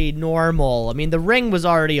 pretty normal. I mean, the ring was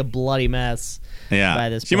already a bloody mess. Yeah, by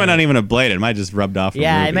this she point. might not even have bladed. It might just rubbed off.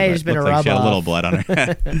 Yeah, Ruby, it may have just been a like rub she had off. a little blood on her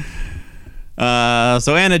head.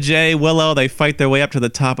 So Anna Jay, Willow, they fight their way up to the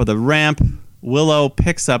top of the ramp. Willow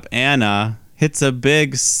picks up Anna. Hits a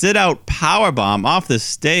big sit-out powerbomb off the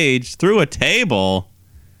stage through a table.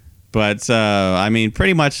 But,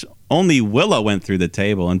 pretty much only Willow went through the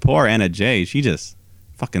table. And poor Anna Jay, she just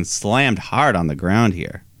fucking slammed hard on the ground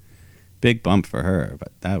here. Big bump for her,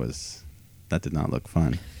 but that did not look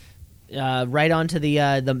fun. Right onto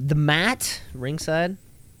the mat, ringside.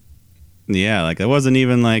 Yeah, it wasn't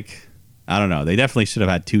even I don't know. They definitely should have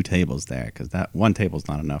had 2 tables there because that one table's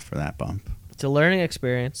not enough for that bump. It's a learning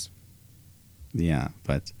experience. Yeah,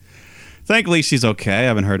 but thankfully she's okay. I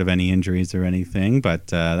haven't heard of any injuries or anything, but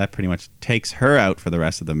that pretty much takes her out for the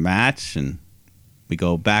rest of the match. And we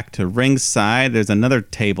go back to ringside. There's another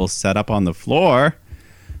table set up on the floor.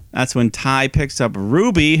 That's when Ty picks up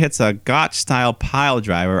Ruby, hits a Gotch-style pile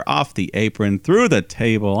driver off the apron, through the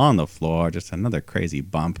table, on the floor. Just another crazy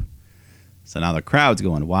bump. So now the crowd's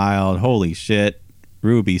going wild. Holy shit.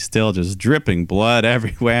 Ruby still just dripping blood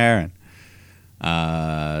everywhere.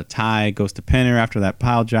 And Ty goes to pin her after that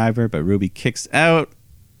pile driver, but Ruby kicks out.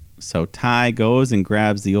 So Ty goes and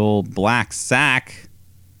grabs the old black sack.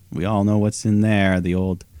 We all know what's in there. The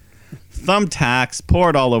old thumbtacks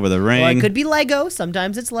poured all over the ring. Well, it could be Lego.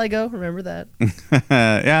 Sometimes it's Lego. Remember that.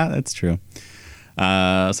 Yeah, that's true.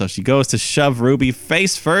 So she goes to shove Ruby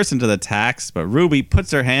face first into the tacks, but Ruby puts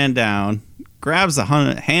her hand down, grabs a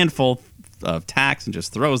handful of tacks, and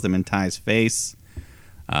just throws them in Ty's face.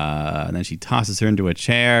 And then she tosses her into a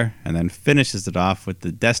chair and then finishes it off with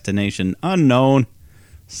the Destination Unknown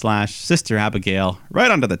 / Sister Abigail right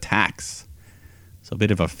onto the tacks. So a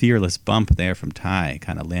bit of a fearless bump there from Ty,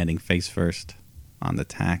 kind of landing face first on the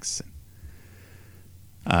tacks.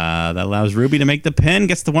 That allows Ruby to make the pin,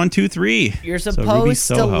 gets the 1, 2, 3. You're supposed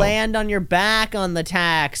to land on your back on the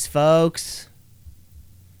tacks, folks.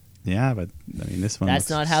 Yeah, but this one. That's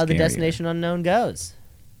not how the Destination Unknown goes.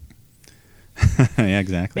 Yeah,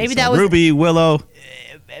 exactly. Maybe so that was Ruby, Willow.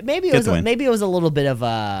 Maybe it was a little bit of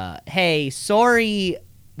a hey, sorry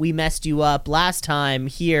we messed you up last time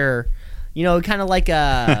here. Kind of like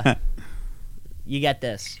a you get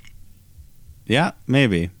this. Yeah,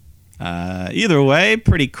 maybe. Either way,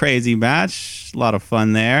 pretty crazy match. A lot of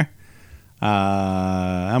fun there.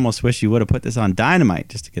 I almost wish you would have put this on Dynamite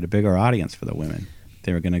just to get a bigger audience for the women. If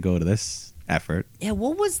they were going to go to this effort. Yeah,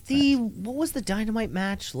 what was the Dynamite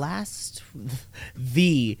match last?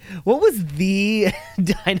 What was the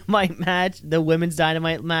Dynamite match? The women's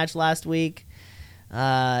Dynamite match last week.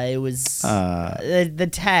 It was the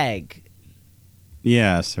tag.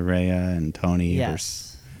 Yeah, Saraya and Tony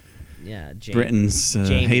Yes. versus Britain's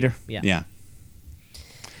Britain's hater. Yeah.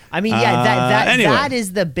 I mean, yeah, anyway. that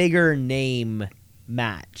is the bigger name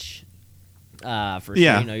match. For sure,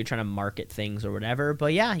 Yeah. you're trying to market things or whatever.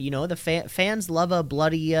 But yeah, the fans love a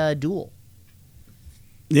bloody duel.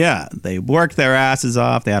 Yeah, they worked their asses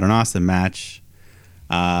off. They had an awesome match.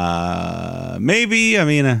 Maybe,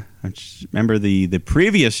 I just remember the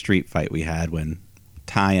previous street fight we had when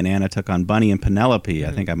Ty and Anna took on Bunny and Penelope.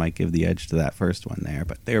 I think I might give the edge to that first one there,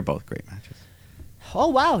 but they were both great matches. Oh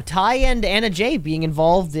wow, Ty and Anna Jay being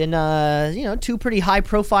involved in two pretty high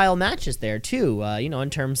profile matches there too. In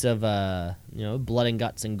terms of blood and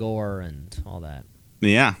guts and gore and all that.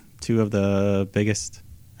 Yeah, two of the biggest,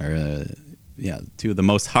 two of the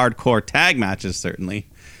most hardcore tag matches certainly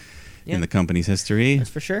in the company's history. That's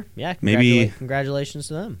for sure. Yeah, congratulations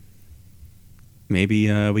to them. Maybe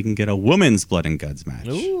we can get a women's blood and guts match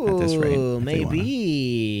at this rate. Ooh,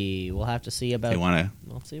 maybe we'll have to see about.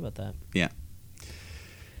 We'll see about that. Yeah.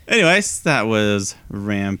 Anyways, that was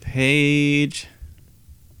Rampage.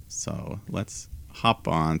 So let's hop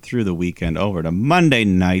on through the weekend over to Monday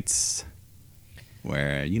nights,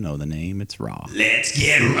 where you know the name, it's Raw. Let's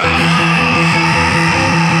get raw.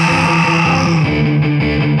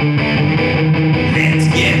 Let's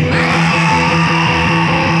get raw.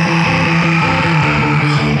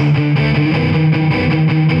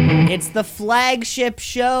 It's the flagship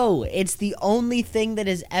show. It's the only thing that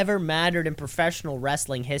has ever mattered in professional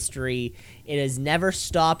wrestling history. It has never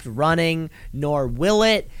stopped running, nor will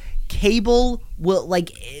it. Cable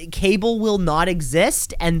will not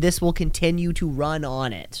exist, and this will continue to run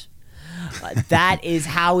on it. That is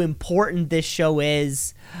how important this show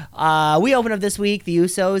is. We open up this week, the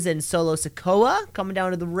Usos and Solo Sikoa coming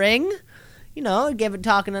down to the ring. They're giving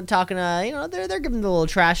the little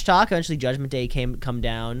trash talk. Eventually, Judgment Day come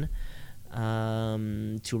down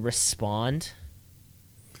to respond.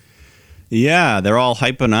 Yeah, they're all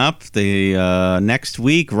hyping up the next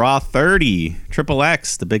week, Raw 30, Triple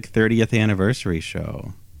X, the big 30th anniversary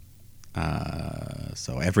show.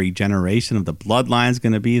 So every generation of the Bloodline is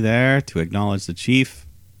going to be there to acknowledge the Chief.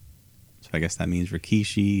 So I guess that means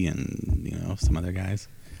Rikishi and some other guys.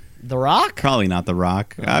 The Rock? Probably not The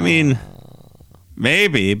Rock. I mean,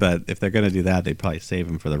 maybe, but if they're going to do that, they'd probably save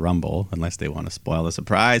him for the Rumble, unless they want to spoil the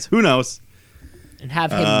surprise. Who knows? And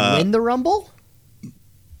have him win the Rumble?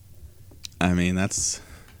 I mean, that's...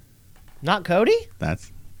 Not Cody?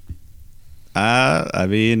 That's... I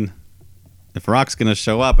mean, if Rock's going to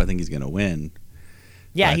show up, I think he's going to win.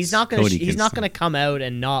 Yeah, he's not going to come out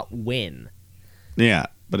and not win. Yeah,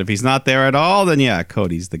 but if he's not there at all, then yeah,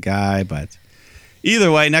 Cody's the guy. But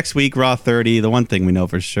either way, next week, Raw 30, the one thing we know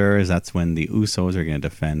for sure is that's when the Usos are going to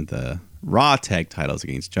defend the Raw tag titles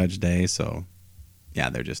against Judge Day. So yeah,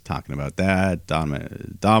 they're just talking about that.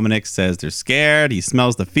 Dominic says they're scared. He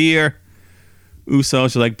smells the fear.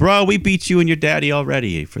 Usos are like, bro, we beat you and your daddy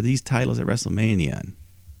already for these titles at WrestleMania. And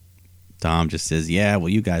Dom just says, yeah, well,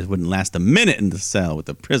 you guys wouldn't last a minute in the cell with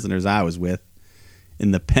the prisoners I was with.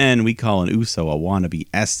 In the pen, we call an Uso a wannabe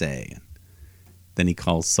essay. Then he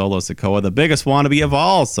calls Solo Sikoa the biggest wannabe of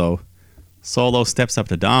all. So Solo steps up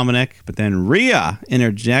to Dominic, but then Rhea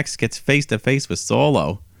interjects, gets face-to-face with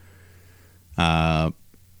Solo. That's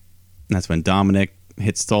when Dominic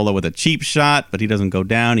hits Solo with a cheap shot, but he doesn't go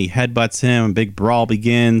down. He headbutts him. A big brawl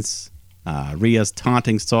begins. Rhea's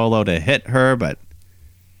taunting Solo to hit her, but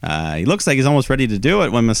he looks like he's almost ready to do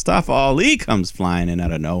it when Mustafa Ali comes flying in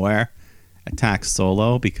out of nowhere, attacks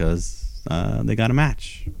Solo because they got a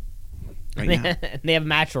match. They have a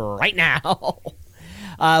match right now.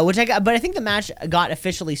 But I think the match got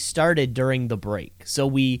officially started during the break, so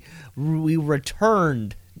we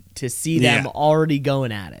returned to see them already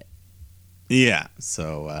going at it. Yeah,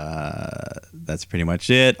 so that's pretty much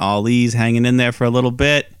it. Ali's hanging in there for a little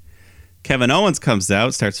bit. Kevin Owens comes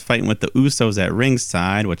out, starts fighting with the Usos at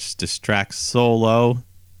ringside, which distracts Solo.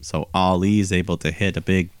 So Ali's able to hit a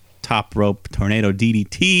big top rope tornado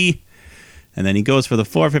DDT. And then he goes for the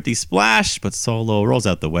 450 splash, but Solo rolls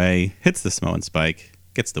out the way, hits the Samoan Spike,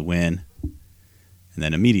 gets the win. And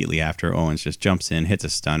then immediately after, Owens just jumps in, hits a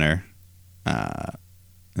stunner. And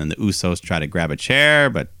the Usos try to grab a chair,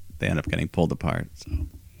 but they end up getting pulled apart. So,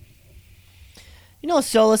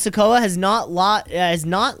 Solo Sikoa has not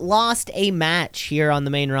lost a match here on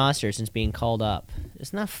the main roster since being called up.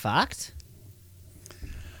 Isn't that fucked?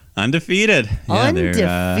 Undefeated. Yeah,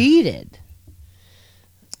 Undefeated.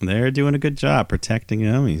 They're doing a good job protecting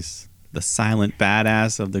him. He's the silent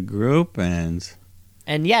badass of the group, and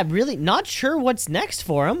yeah, really not sure what's next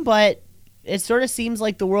for him, but it sort of seems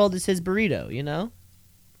like the world is his burrito, you know?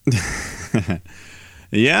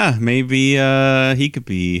 yeah, maybe he could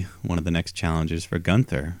be one of the next challengers for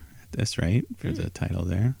Gunther at this rate for the title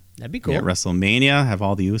there. That'd be cool. Yeah, WrestleMania, have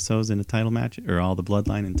all the Usos in a title match, or all the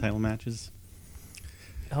Bloodline in title matches.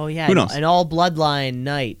 Oh, yeah. Who knows? An all bloodline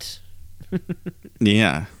night.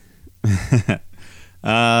 Yeah.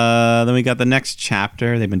 Then we got the next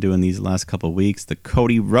chapter. They've been doing these the last couple of weeks. The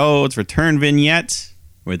Cody Rhodes return vignette,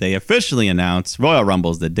 where they officially announce Royal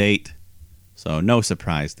Rumble's the date. So no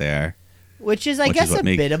surprise there. Which is, I guess, a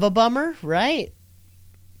bit of a bummer, right?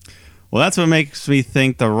 Well, that's what makes me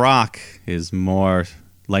think The Rock is more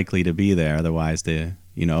likely to be there. Otherwise,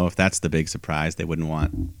 if that's the big surprise, they wouldn't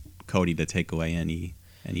want Cody to take away any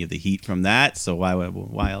of the heat from that. So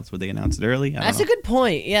why else would they announce it early? That's a good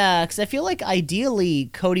point. Yeah, because I feel like ideally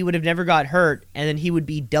Cody would have never got hurt, and then he would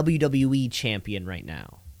be WWE champion right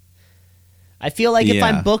now. I feel like if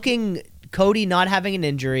I'm booking Cody not having an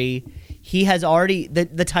injury, he has already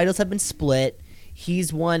the titles have been split.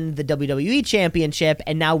 He's won the WWE Championship,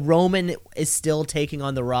 and now Roman is still taking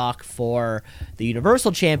on The Rock for the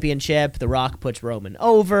Universal Championship. The Rock puts Roman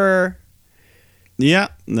over. Yeah,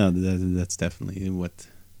 no, that's definitely what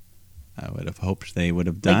I would have hoped they would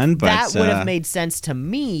have done. But that would have made sense to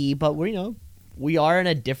me, but we are in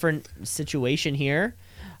a different situation here.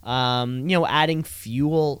 Adding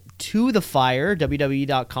fuel to the fire,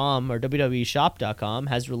 WWE.com or WWEshop.com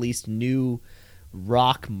has released new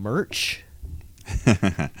Rock merch.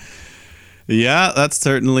 Yeah, that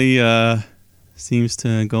certainly seems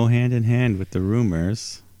to go hand in hand with the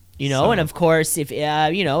rumors. And of course, if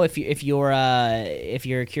you're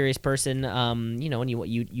a curious person, and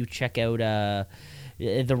you check out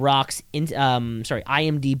the Rock's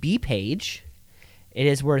IMDb page, it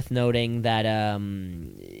is worth noting that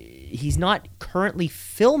he's not currently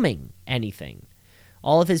filming anything.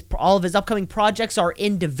 All of his upcoming projects are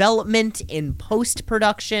in development, in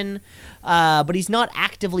post-production, but he's not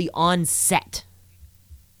actively on set.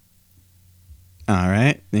 All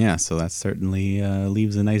right. Yeah, so that certainly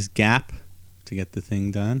leaves a nice gap to get the thing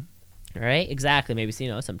done. All right, exactly. Maybe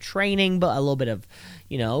some training, but a little bit of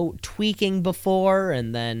tweaking before,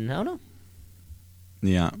 and then I don't know.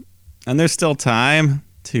 Yeah, and there's still time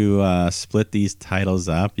to split these titles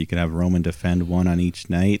up. You could have Roman defend one on each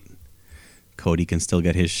night. Cody can still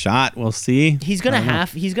get his shot. We'll see. He's gonna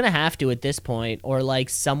have to at this point, or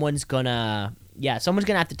someone's gonna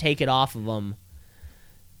have to take it off of him.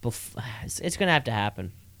 It's gonna have to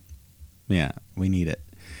happen. Yeah, we need it.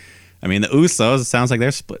 I mean, the Usos, it sounds like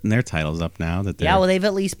they're splitting their titles up now. They've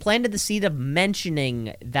at least planted the seed of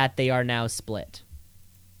mentioning that they are now split.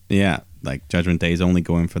 Yeah, like Judgment Day is only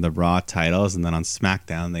going for the Raw titles, and then on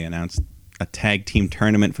SmackDown they announced a tag team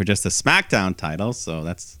tournament for just the SmackDown titles, so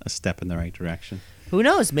that's a step in the right direction. Who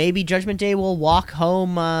knows? Maybe Judgment Day will walk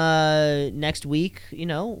home next week.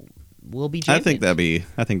 We'll be champions.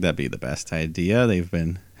 I think that'd be the best idea. They've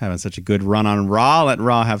been having such a good run on Raw. Let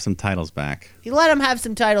Raw have some titles back. You let them have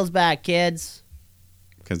some titles back, kids.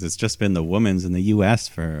 Because it's just been the women's in the U.S.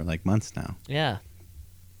 for months now. Yeah.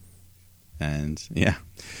 And yeah.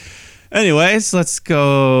 Anyways, let's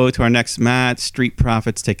go to our next match. Street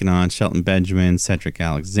Profits taking on Shelton Benjamin, Cedric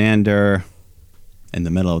Alexander. In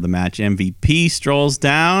the middle of the match, MVP strolls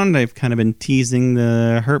down. They've kind of been teasing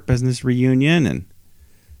the Hurt Business reunion,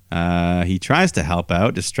 and he tries to help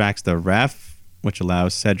out, distracts the ref, which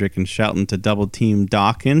allows Cedric and Shelton to double team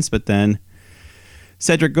Dawkins, but then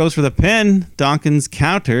Cedric goes for the pin. Dawkins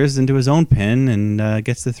counters into his own pin and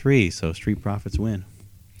gets the 3, so Street Profits win.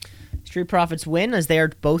 Street Profits win as they are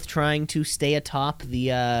both trying to stay atop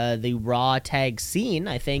the Raw tag scene.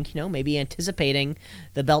 I think, maybe anticipating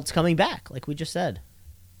the belts coming back, like we just said.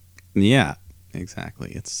 Yeah,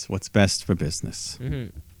 exactly. It's what's best for business,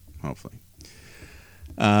 hopefully.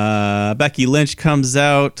 Becky Lynch comes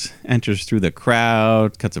out, enters through the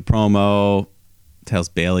crowd, cuts a promo, tells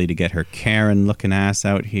Bayley to get her Karen-looking ass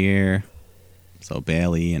out here. So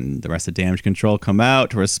Bayley and the rest of Damage Control come out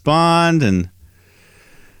to respond, and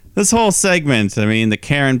this whole segment, I mean, the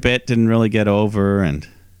Karen bit didn't really get over, and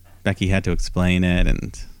Becky had to explain it,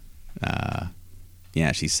 and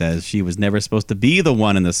she says she was never supposed to be the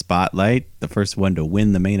one in the spotlight, the first one to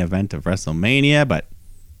win the main event of WrestleMania, but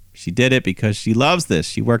she did it because she loves this.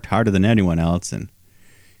 She worked harder than anyone else, and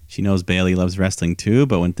she knows Bayley loves wrestling too,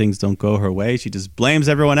 but when things don't go her way, she just blames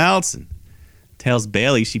everyone else and tells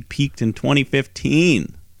Bayley she peaked in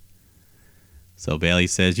 2015. So Bayley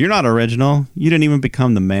says, "You're not original. You didn't even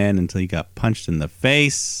become the man until you got punched in the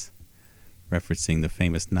face." referencing the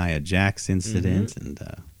famous Nia Jax incident. And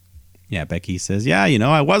Becky says,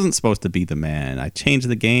 I wasn't supposed to be the man. I changed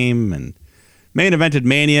the game and main evented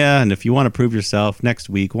Mania. And if you want to prove yourself next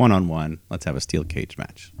week, 1-on-1, let's have a steel cage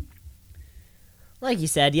match. Like you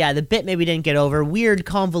said, the bit maybe didn't get over. Weird,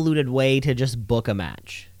 convoluted way to just book a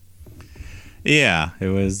match. Yeah, it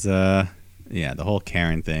was, the whole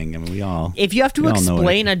Karen thing. I mean, we all... If you have to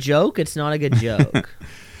explain a joke, it's not a good joke.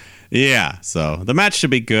 Yeah, so the match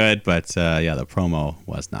should be good, but, the promo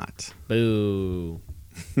was not. Boo.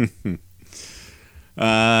 Then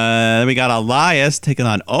we got Elias taking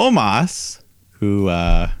on Omos, who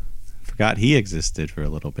forgot he existed for a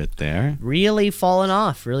little bit there. Really falling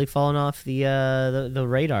off the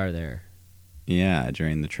radar there. Yeah,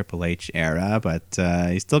 during the Triple H era, but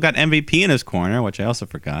he still got MVP in his corner, which I also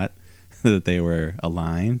forgot that they were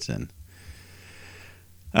aligned. And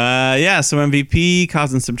so MVP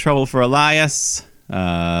causing some trouble for Elias.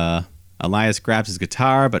 Elias grabs his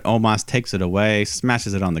guitar, but Omos takes it away,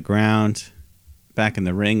 smashes it on the ground. Back in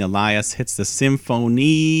the ring, Elias hits the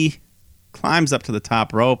symphony, climbs up to the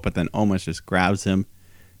top rope, but then Omos just grabs him,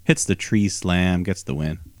 hits the tree slam, gets the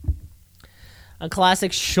win. A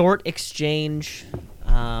classic short exchange.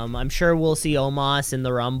 I'm sure we'll see Omos in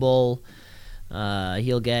the Rumble.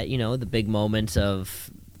 He'll get, the big moments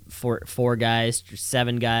of four guys,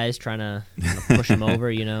 7 guys trying to push him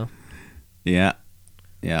over, Yeah.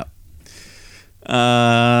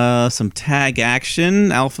 Some tag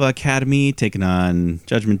action. Alpha Academy taking on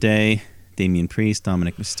Judgment Day, Damian Priest,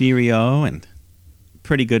 Dominic Mysterio, and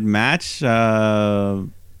pretty good match.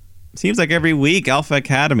 Seems like every week Alpha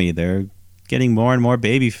Academy, they're getting more and more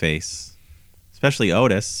babyface, especially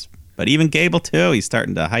Otis, but even Gable too. He's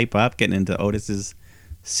starting to hype up, getting into Otis's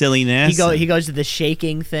silliness. He goes to the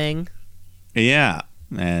shaking thing. Yeah.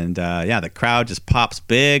 And the crowd just pops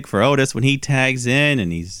big for Otis when he tags in,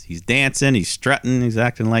 and he's dancing, he's strutting, he's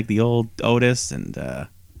acting like the old Otis. And of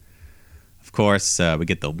course, we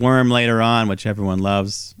get the worm later on, which everyone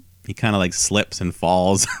loves. He kind of like slips and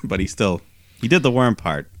falls, but he did the worm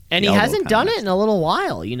part. And he hasn't done it in a little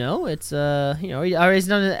while, It's he's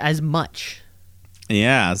done it as much.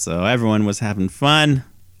 Yeah, so everyone was having fun.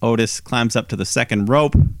 Otis climbs up to the second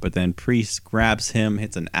rope, but then Priest grabs him,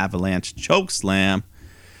 hits an avalanche choke slam.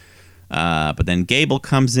 But then Gable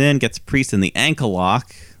comes in, gets Priest in the ankle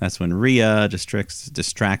lock. That's when Rhea distracts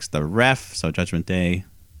the ref. So Judgment Day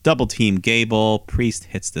double team Gable. Priest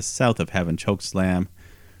hits the South of Heaven choke slam.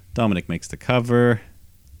 Dominic makes the cover.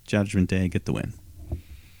 Judgment Day get the win.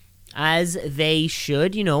 As they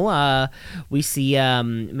should, we see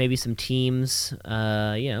maybe some teams,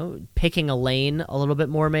 picking a lane a little bit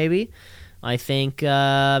more. Maybe I think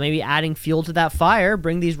maybe adding fuel to that fire,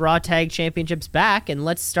 bring these Raw Tag Championships back, and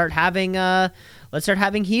let's start having heels, let's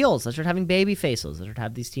start having baby faces, let's start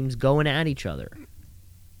have these teams going at each other.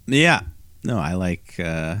 Yeah, no, I like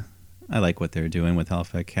what they're doing with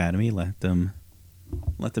Alpha Academy. Let them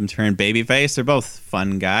turn babyface. They're both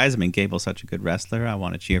fun guys. I mean, Gable's such a good wrestler. I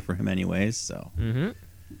want to cheer for him anyways, so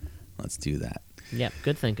let's do that. Yep,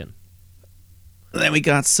 good thinking. Then we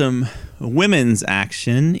got some women's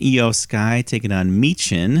action. Io Sky taking on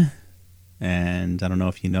Michin. And I don't know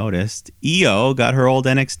if you noticed, Io got her old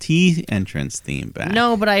NXT entrance theme back.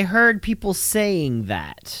 No, but I heard people saying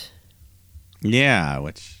that. Yeah,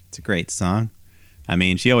 which it's a great song. I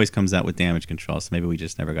mean, she always comes out with Damage Control, so maybe we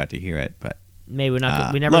just never got to hear it, but maybe we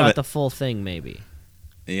never got the full thing, maybe.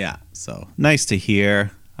 Yeah, so nice to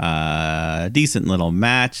hear. Decent little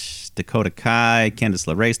match. Dakota Kai, Candice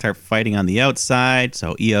LeRae start fighting on the outside,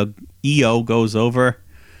 so Io goes over,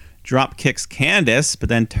 drop kicks Candice, but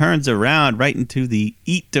then turns around right into the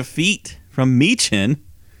Eat Defeat from Michin,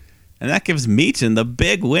 and that gives Michin the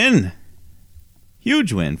big win.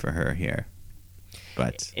 Huge win for her here.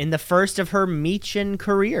 But in the first of her Michin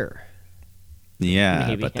career. Yeah,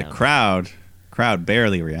 maybe, but the crowd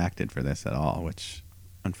barely reacted for this at all, which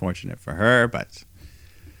unfortunate for her, but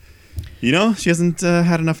she hasn't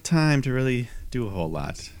had enough time to really do a whole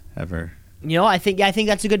lot ever. I think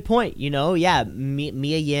that's a good point.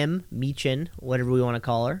 Mia Yim, Michin, whatever we want to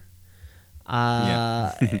call her.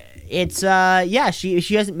 It's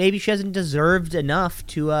she hasn't deserved enough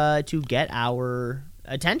to get our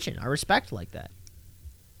attention, our respect like that.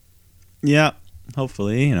 Yeah,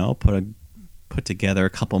 hopefully, put together a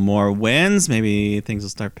couple more wins. Maybe things will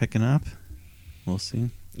start picking up. We'll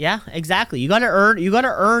see. Yeah, exactly. You gotta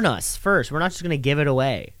earn us first. We're not just gonna give it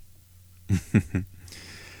away. Then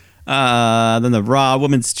the Raw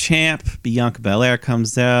Women's Champ, Bianca Belair,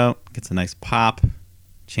 comes out, gets a nice pop,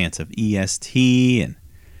 chance of EST, and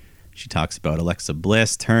she talks about Alexa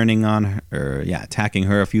Bliss turning on her, attacking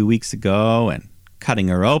her a few weeks ago, and cutting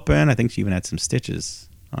her open. I think she even had some stitches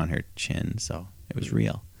on her chin, so it was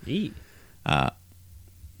real. Eee. But,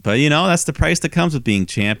 that's the price that comes with being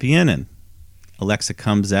champion. And Alexa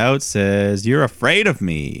comes out, says, "You're afraid of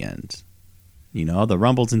me." And, the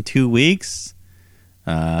Rumble's in 2 weeks.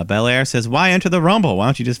 Belair says, "Why enter the Rumble? Why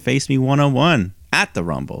don't you just face me one-on-one at the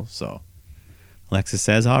Rumble?" So Alexa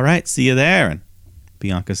says, "All right, see you there." And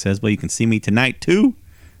Bianca says, "Well, you can see me tonight, too."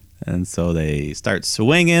 And so they start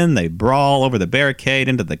swinging. They brawl over the barricade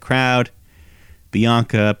into the crowd.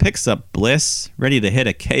 Bianca picks up Bliss, ready to hit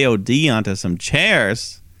a KOD onto some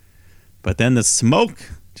chairs. But then the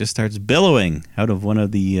smoke just starts billowing out of one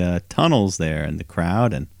of the tunnels there in the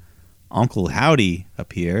crowd. And Uncle Howdy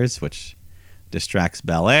appears, which distracts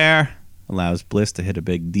Belair, allows Bliss to hit a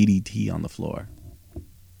big DDT on the floor.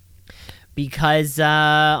 Because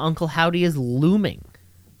Uncle Howdy is looming.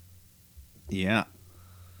 Yeah.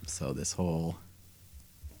 So this whole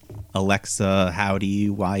Alexa, Howdy,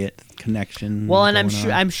 Wyatt connection. Well, and going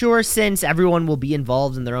on. I'm sure since everyone will be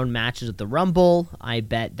involved in their own matches at the Rumble, I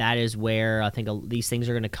bet that is where I think these things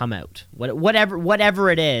are going to come out. Whatever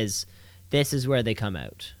it is, this is where they come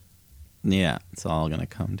out. Yeah, it's all going to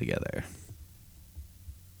come together.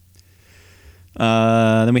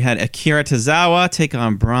 Then we had Akira Tozawa take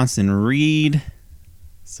on Bronson Reed.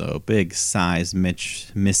 So big size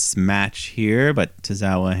mismatch here, but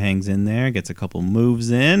Tozawa hangs in there, gets a couple moves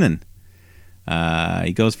in, and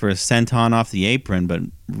he goes for a senton off the apron, but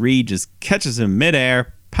Reed just catches him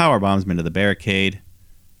midair, powerbombs him into the barricade,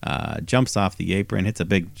 jumps off the apron, hits a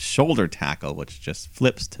big shoulder tackle, which just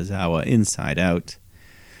flips Tozawa inside out.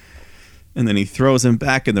 And then he throws him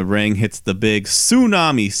back in the ring, hits the big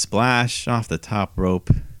tsunami splash off the top rope.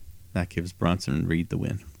 That gives Bronson Reed the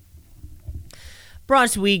win.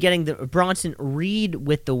 Bronson Reed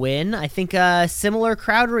with the win. I think a similar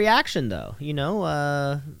crowd reaction though. We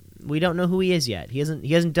don't know who he is yet. He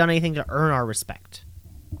hasn't done anything to earn our respect.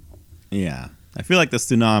 Yeah. I feel like the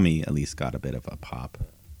tsunami at least got a bit of a pop.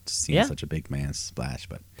 Just seeing such a big man splash,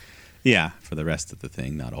 but yeah, for the rest of the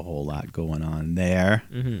thing, not a whole lot going on there.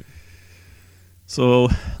 Mm-hmm. So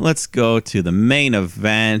let's go to the main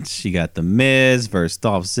event. You got The Miz versus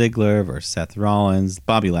Dolph Ziggler versus Seth Rollins,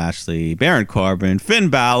 Bobby Lashley, Baron Corbin, Finn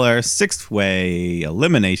Balor, six-way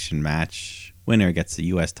elimination match. Winner gets the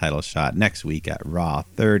U.S. title shot next week at Raw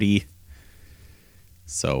 30.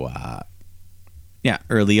 So,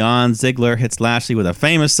 early on, Ziggler hits Lashley with a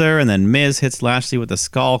Famouser, and then Miz hits Lashley with a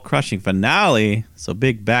skull-crushing finale. So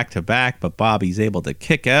big back-to-back, but Bobby's able to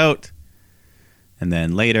kick out. And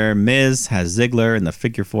then later, Miz has Ziggler in the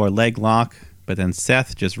figure four leg lock, but then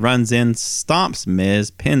Seth just runs in, stomps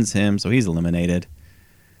Miz, pins him, so he's eliminated.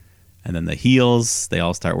 And then the heels, they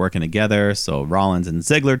all start working together, so Rollins and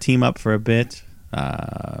Ziggler team up for a bit.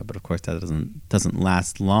 But of course, that doesn't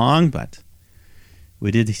last long, but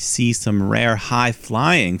we did see some rare high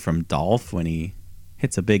flying from Dolph when he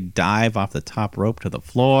hits a big dive off the top rope to the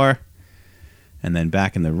floor. And then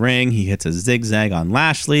back in the ring, he hits a zigzag on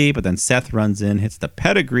Lashley, but then Seth runs in, hits the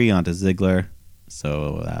pedigree onto Ziggler,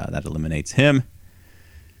 so that eliminates him.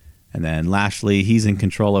 And then Lashley, he's in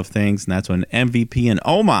control of things, and that's when MVP and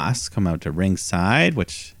Omos come out to ringside,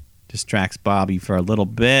 which distracts Bobby for a little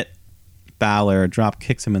bit. Balor drop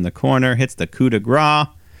kicks him in the corner, hits the coup de grace,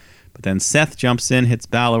 but then Seth jumps in, hits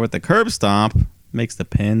Balor with the curb stomp, makes the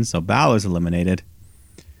pin, so Balor's eliminated.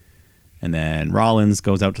 And then Rollins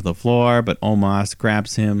goes out to the floor, but Omos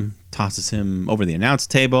grabs him, tosses him over the announce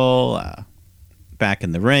table. Back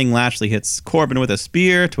in the ring, Lashley hits Corbin with a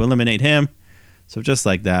spear to eliminate him. So just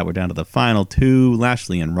like that, we're down to the final two,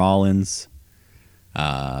 Lashley and Rollins.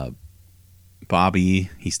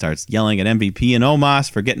 Bobby, he starts yelling at MVP and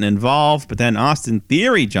Omos for getting involved, but then Austin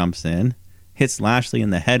Theory jumps in, hits Lashley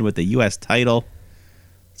in the head with the U.S. title.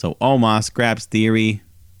 So Omos grabs Theory,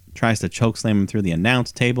 tries to chokeslam him through the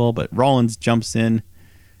announce table, but Rollins jumps in,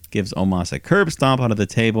 gives Omos a curb stomp onto the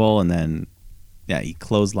table, and then, he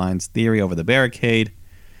clotheslines Theory over the barricade.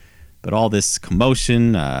 But all this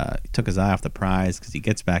commotion took his eye off the prize because he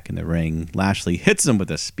gets back in the ring. Lashley hits him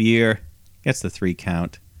with a spear, gets the 3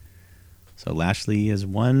 count. So Lashley has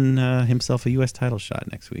won himself a U.S. title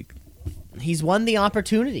shot next week. He's won the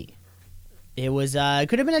opportunity. It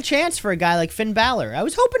could have been a chance for a guy like Finn Balor. I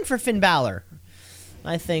was hoping for Finn Balor.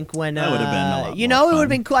 I think when that would have been a lot it more would have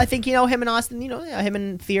been cool. I think him and Austin, him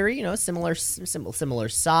and Theory, similar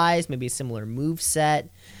size, maybe a similar move set.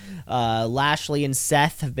 Lashley and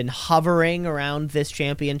Seth have been hovering around this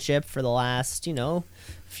championship for the last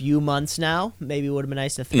few months now. Maybe it would have been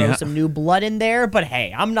nice to throw some new blood in there, but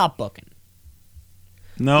hey, I'm not booking.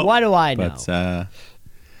 No, why do I know? But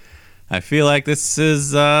I feel like this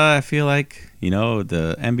is. I feel like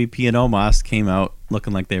the MVP and Omos came out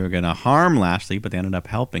looking like they were going to harm Lashley, but they ended up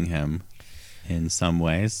helping him in some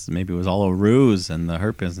ways. Maybe it was all a ruse, and the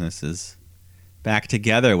Hurt Business is back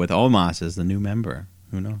together with Omos as the new member.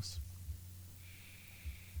 Who knows?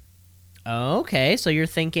 Okay, so you're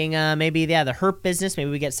thinking maybe, the Hurt Business,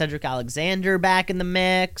 maybe we get Cedric Alexander back in the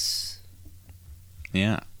mix.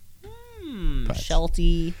 Yeah.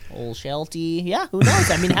 Shelty, old Shelty. Yeah, who knows?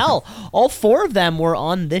 I mean, hell, all 4 of them were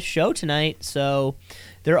on this show tonight, so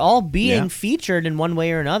they're all being featured in one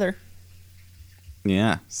way or another.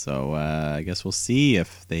 Yeah, so I guess we'll see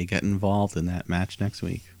if they get involved in that match next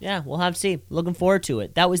week. Yeah, we'll have to see. Looking forward to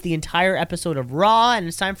it. That was the entire episode of Raw, and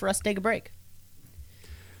it's time for us to take a break.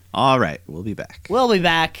 All right, we'll be back. We'll be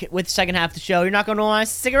back with the second half of the show. You're not going to want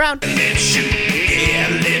to stick around. Let's shoot,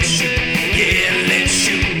 yeah, let's shoot, yeah, let's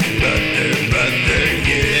shoot, brother,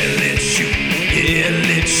 yeah, let's shoot, yeah,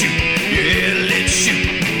 let's shoot, yeah, let's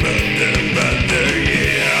shoot, brother,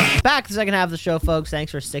 yeah. Back to the second half of the show, folks.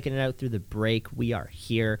 Thanks for sticking it out through the break. We are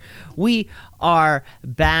here. We are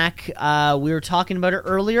back. We were talking about it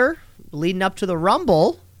earlier, leading up to the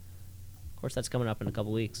Rumble. Of course, that's coming up in a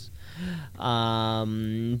couple weeks.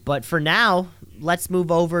 But for now, let's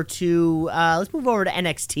move over to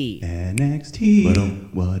NXT.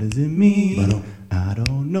 NXT, what does it mean? I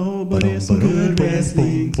don't know, but it's good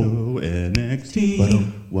wrestling. So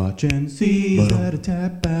NXT, watch and see. Out a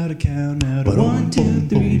tap, out a count, out a 1, 2,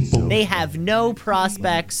 3. So They have no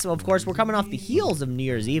prospects. So of course, we're coming off the heels of New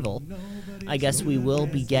Year's Evil. I guess we will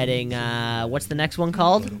be getting what's the next one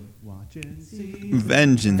called?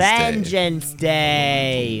 Vengeance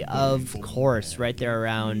Day, of course, right there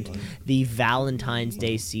around the Valentine's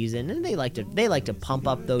Day season, and they like to pump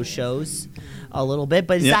up those shows a little bit.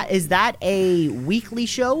 But is that a weekly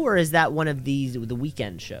show, or is that one of the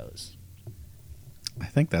weekend shows? I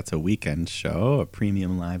think that's a weekend show, a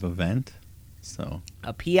premium live event. So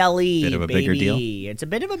A PLE, bit of a baby. bigger deal. It's a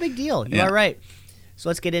bit of a big deal. You Yeah. are right. So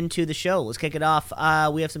let's get into the show. Let's kick it off.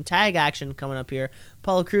 We have some tag action coming up here.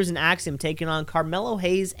 Apollo Crews and Axiom taking on Carmelo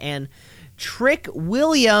Hayes and Trick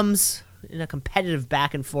Williams in a competitive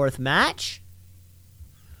back-and-forth match.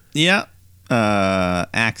 Yeah.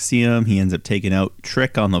 Axiom, he ends up taking out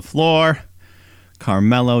Trick on the floor.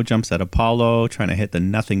 Carmelo jumps at Apollo, trying to hit the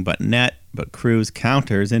nothing but net, but Crews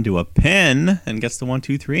counters into a pin and gets the 1,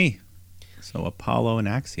 2, 3. So Apollo and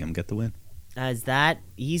Axiom get the win. Is that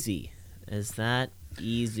easy?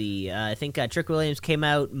 I think Trick Williams came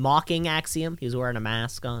out mocking Axiom. He was wearing a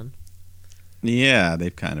mask on. Yeah,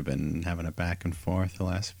 they've kind of been having a back and forth the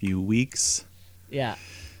last few weeks. Yeah.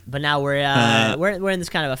 But now we're in this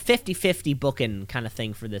kind of a 50-50 booking kind of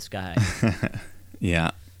thing for this guy.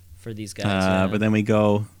 Yeah. For these guys. But then we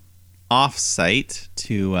go off-site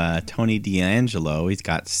to Tony D'Angelo. He's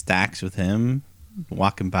got Stacks with him,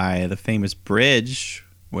 walking by the famous bridge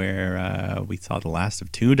where we saw the last of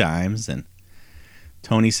Two Dimes, and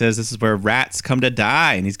Tony says this is where rats come to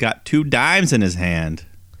die, and he's got 2 dimes in his hand.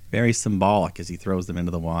 Very symbolic as he throws them into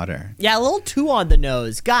the water. Yeah, a little too on the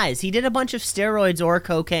nose. Guys, he did a bunch of steroids or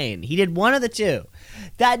cocaine. He did one of the two.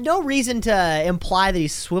 That no reason to imply that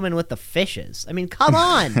he's swimming with the fishes. I mean, come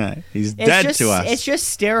on. He's dead to us. It's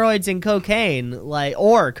just steroids and cocaine,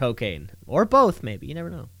 or cocaine. Or both, maybe. You never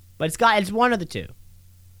know. But it's one of the two.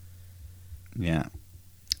 Yeah.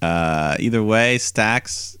 Either way,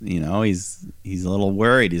 Stacks, he's a little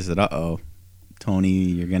worried. He said, "Uh-oh, Tony,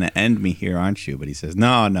 you're going to end me here, aren't you?" But he says,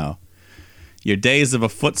 No. Your days of a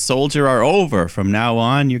foot soldier are over. From now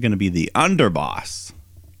on, you're going to be the underboss.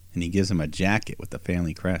 And he gives him a jacket with the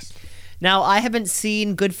family crest. Now, I haven't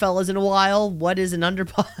seen Goodfellas in a while. What is an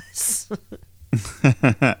underboss?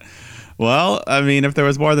 Well, I mean, if there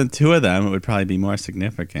was more than 2 of them, it would probably be more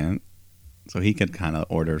significant. So he could kind of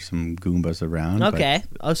order some Goombas around. Okay.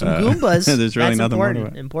 Some Goombas. There's really That's nothing more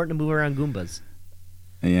important. to it. Important to move around Goombas.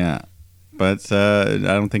 Yeah. But I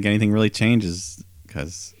don't think anything really changes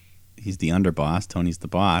because he's the underboss. Tony's the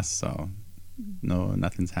boss. So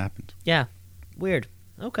nothing's happened. Yeah. Weird.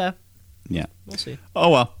 Okay. Yeah. We'll see. Oh,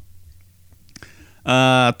 well.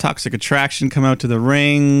 Toxic Attraction come out to the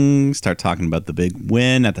ring, start talking about the big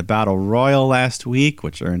win at the Battle Royal last week,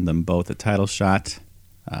 which earned them both a title shot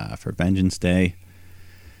for Vengeance Day.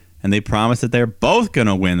 And they promise that they're both going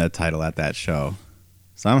to win the title at that show.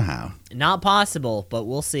 Somehow. Not possible, but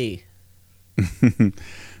we'll see.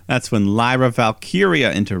 That's when Lyra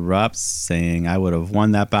Valkyria interrupts, saying, "I would have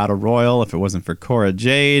won that Battle Royal if it wasn't for Cora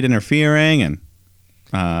Jade interfering."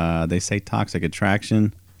 And they say Toxic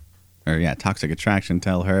Attraction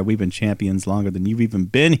tell her, "We've been champions longer than you've even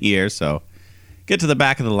been here, so get to the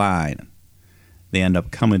back of the line." They end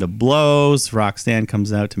up coming to blows. Roxanne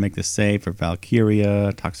comes out to make the save for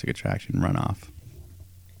Valkyria. Toxic Attraction runoff.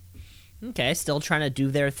 Okay, still trying to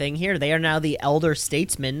do their thing here. They are now the elder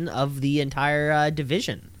statesmen of the entire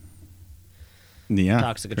division. Yeah,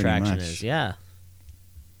 Toxic Attraction is, yeah.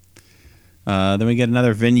 Then we get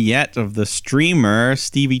another vignette of the streamer,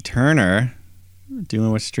 Stevie Turner,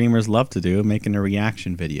 doing what streamers love to do, making a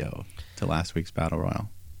reaction video to last week's Battle Royal.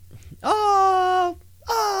 Oh!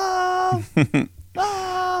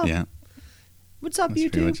 Yeah. What's up, That's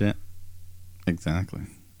YouTube? pretty much it. Exactly.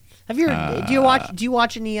 Have you do you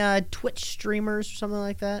watch any Twitch streamers or something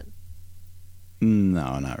like that?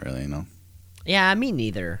 No, not really, no. Yeah, me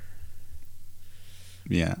neither.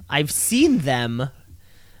 Yeah. I've seen them.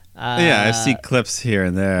 Yeah, I see clips here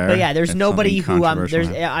and there. But yeah, there's if nobody something who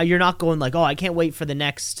controversial happens. you're not going like, oh, I can't wait for the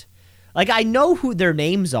next. Like, I know who their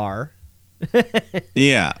names are.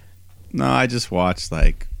 Yeah. No, I just watch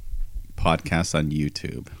like podcasts on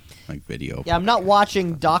YouTube, like video. Yeah, I'm not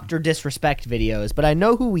watching Dr. Disrespect videos, but I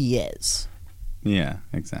know who he is. Yeah,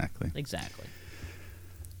 exactly. Exactly.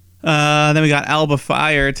 Then we got Alba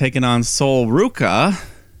Fire taking on Sol Ruka.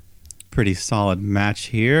 Pretty solid match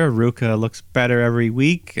here. Ruka looks better every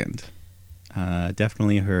week, and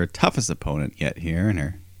definitely her toughest opponent yet here in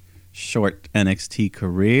her short NXT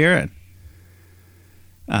career.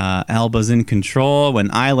 And Alba's in control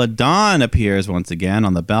when Isla Dawn appears once again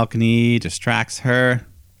on the balcony, distracts her.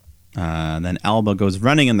 Then Alba goes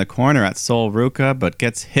running in the corner at Sol Ruka, but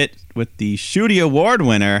gets hit with the Shooty Award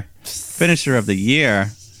winner, finisher of the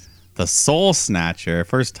year, the Soul Snatcher,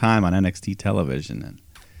 first time on NXT television. And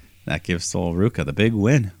that gives Sol Ruka the big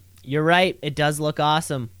win. You're right. It does look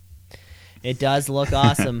awesome. It does look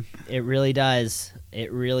awesome. It really does.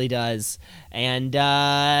 It really does. And,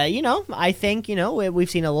 I think, we've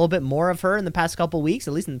seen a little bit more of her in the past couple weeks,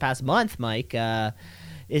 at least in the past month, Mike.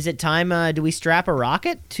 Is it time, do we strap a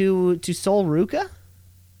rocket to Sol Ruka?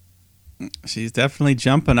 She's definitely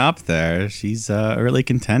jumping up there. She's an early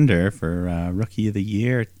contender for Rookie of the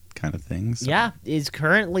Year kind of thing. So. Yeah, is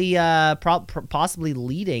currently possibly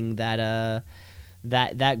leading that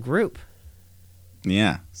group.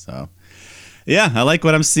 Yeah, so... Yeah, I like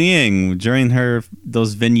what I'm seeing. During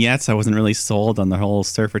those vignettes, I wasn't really sold on the whole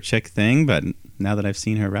surfer chick thing, but now that I've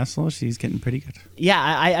seen her wrestle, she's getting pretty good. Yeah,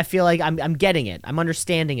 I feel like I'm getting it. I'm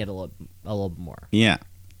understanding it a little bit more. Yeah,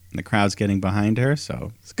 and the crowd's getting behind her,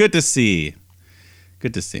 so it's good to see.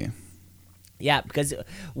 Good to see. Yeah, because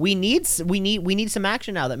we need some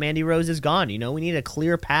action now that Mandy Rose is gone. We need a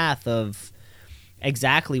clear path of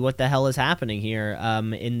exactly what the hell is happening here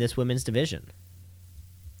in this women's division.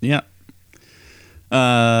 Yeah.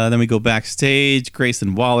 Then we go backstage.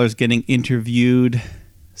 Grayson Waller's getting interviewed.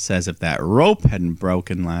 Says if that rope hadn't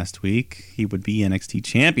broken last week, he would be NXT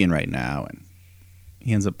champion right now. And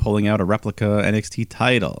he ends up pulling out a replica NXT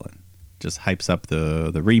title and just hypes up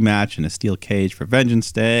the rematch in a steel cage for Vengeance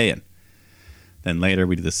Day. And then later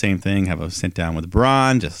we do the same thing, have a sit down with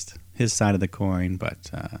Braun, just his side of the coin. But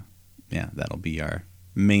yeah, that'll be our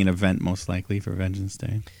main event most likely for Vengeance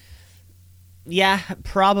Day. Yeah,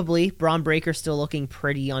 probably. Braun Breaker still looking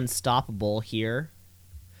pretty unstoppable here,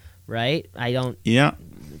 right? Yeah.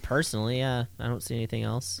 Personally, I don't see anything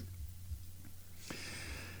else.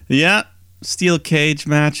 Yeah, steel cage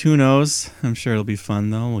match. Who knows? I'm sure it'll be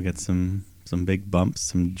fun though. We'll get some big bumps,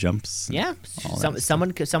 some jumps. Yeah,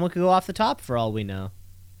 someone could go off the top for all we know.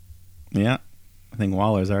 Yeah, I think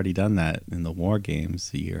Waller's already done that in the War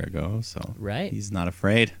Games a year ago, so right. He's not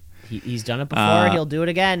afraid. He's done it before. He'll do it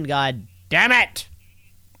again. God damn it!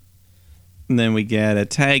 And then we get a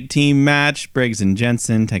tag team match. Briggs and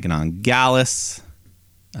Jensen taking on Gallus.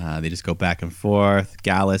 They just go back and forth.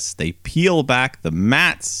 Gallus, they peel back the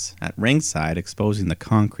mats at ringside, exposing the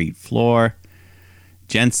concrete floor.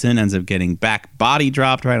 Jensen ends up getting back body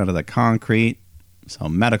dropped right onto the concrete. So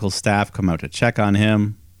medical staff come out to check on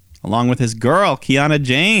him, along with his girl, Kiana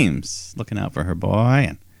James, looking out for her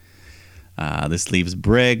boy. And this leaves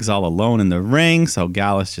Briggs all alone in the ring, so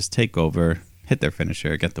Gallus just take over, hit their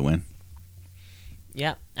finisher, get the win.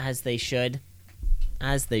 Yeah, as they should.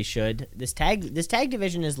 As they should. This tag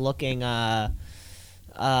division is looking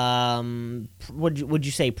would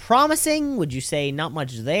you say promising? Would you say not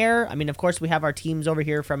much there? I mean, of course we have our teams over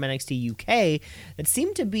here from NXT UK that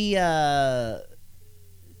seem to be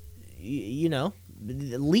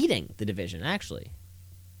leading the division actually.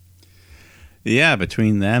 Yeah,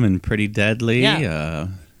 between them and Pretty Deadly, yeah.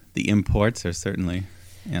 The imports are certainly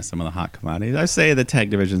some of the hot commodities. I say the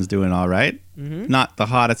tag division's doing all right. Mm-hmm. Not the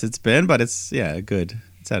hottest it's been, but it's good.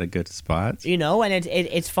 It's at a good spot. And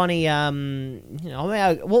it's funny.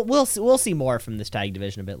 We'll see more from this tag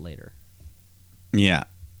division a bit later. Yeah,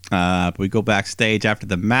 But we go backstage after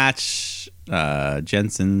the match.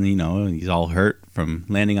 Jensen, he's all hurt from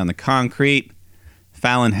landing on the concrete.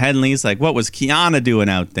 Fallon Henley's like, what was Kiana doing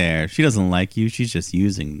out there? She doesn't like you. She's just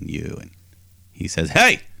using you. And he says,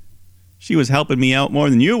 hey, she was helping me out more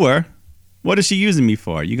than you were. What is she using me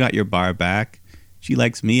for? You got your bar back. She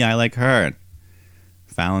likes me. I like her. And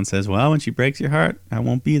Fallon says, well, when she breaks your heart, I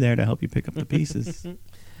won't be there to help you pick up the pieces.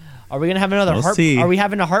 Are we going to have another We'll see. Are we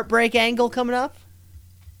having a heartbreak angle coming up?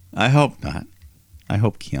 I hope not. I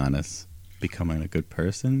hope Kiana's becoming a good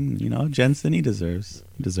person. Jensen, he deserves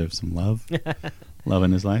some love. Love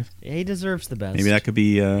in his life. Yeah, he deserves the best. Maybe that could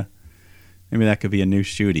be a new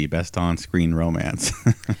shooty, best on-screen romance.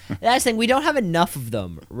 That's the thing. We don't have enough of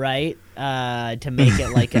them, right? To make it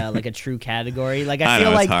like a true category. Like I feel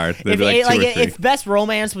know, like it's hard. If, There'd be like two or three. if best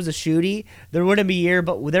romance was a shooty, there wouldn't be a year,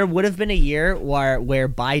 but there would have been a year where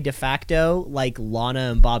by de facto, like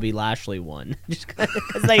Lana and Bobby Lashley won, just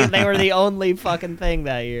because they were the only fucking thing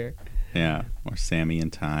that year. Yeah, or Sammy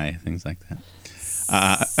and Ty, things like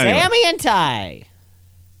that. Sammy and Ty.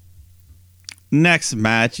 Next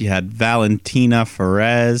match, you had Valentina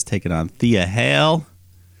Perez taking on Thea Hale,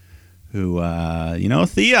 who,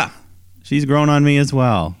 Thea, she's grown on me as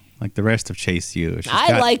well, like the rest of Chase U.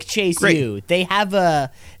 I like Chase U. They have a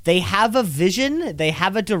vision, they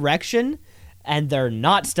have a direction, and they're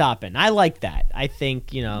not stopping. I like that. I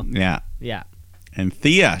think, Yeah. Yeah. And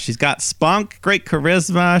Thea, she's got spunk, great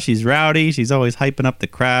charisma. She's rowdy. She's always hyping up the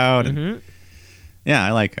crowd. Mm-hmm. Yeah,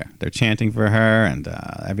 I like her. They're chanting for her, and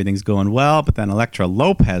everything's going well. But then Elektra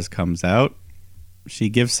Lopez comes out. She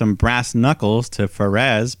gives some brass knuckles to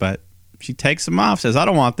Perez, but she takes them off, says, I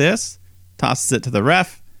don't want this, tosses it to the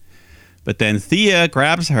ref. But then Thea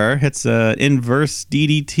grabs her, hits an inverse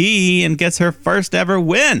DDT, and gets her first ever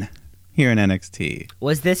win here in NXT.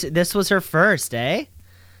 This was her first, eh?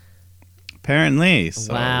 Apparently.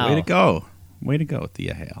 So wow. Way to go. Way to go,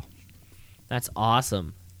 Thea Hale. That's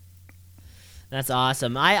awesome.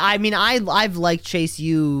 I mean, I've liked Chase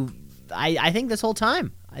U, I think this whole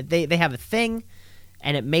time. They have a thing,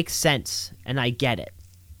 and it makes sense, and I get it.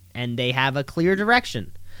 And they have a clear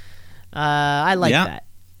direction. I like that.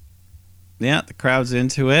 Yeah, the crowd's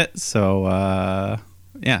into it, so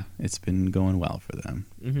it's been going well for them.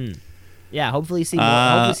 Mm-hmm. Yeah, hopefully see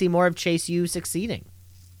more of Chase U succeeding.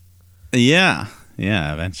 Yeah,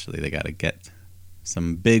 eventually they got to get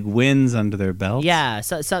some big wins under their belt. Yeah,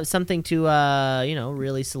 something to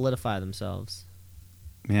really solidify themselves.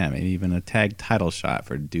 Yeah, maybe even a tag title shot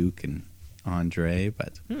for Duke and Andre,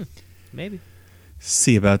 but maybe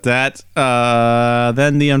see about that.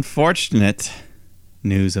 Then the unfortunate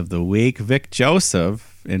news of the week: Vic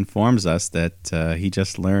Joseph informs us that he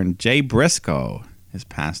just learned Jay Briscoe has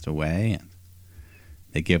passed away, and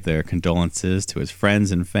they give their condolences to his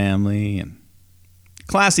friends and family. And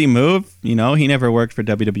classy move, he never worked for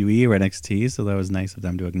WWE or NXT, so that was nice of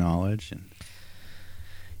them to acknowledge. And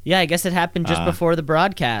yeah, I guess it happened just before the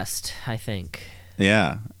broadcast, I think.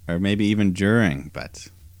 Yeah, or maybe even during, but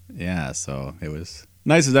yeah, so it was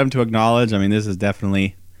nice of them to acknowledge. I mean, this is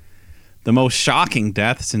definitely the most shocking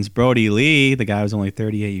death since Brody Lee. The guy was only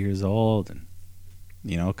 38 years old, and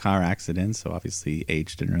car accident, so obviously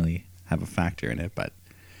age didn't really have a factor in it, but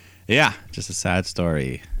yeah, just a sad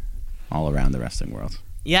story all around the wrestling world.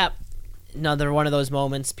 Yep. Another one of those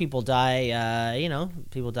moments. People die,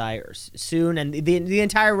 people die soon, and the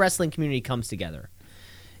entire wrestling community comes together.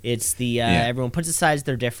 It's everyone puts aside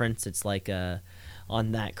their difference. It's like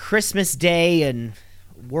on that Christmas day in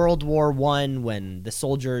World War I when the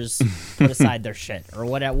soldiers put aside their shit or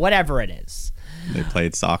whatever it is. They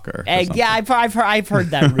played soccer. Yeah, I've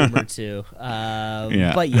heard that rumor too.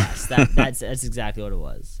 But yes, that's exactly what it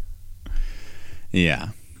was. Yeah.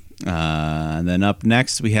 And then up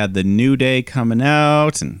next, we had the New Day coming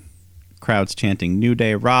out, and crowds chanting New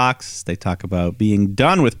Day rocks. They talk about being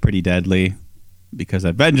done with Pretty Deadly because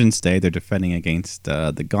at Vengeance Day, they're defending against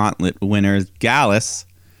the Gauntlet winners, Gallus.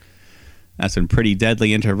 That's when Pretty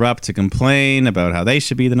Deadly interrupt to complain about how they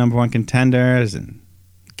should be the number one contenders, and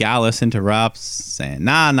Gallus interrupts, saying,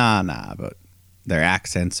 nah, but their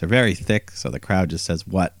accents are very thick, so the crowd just says,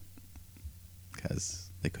 what?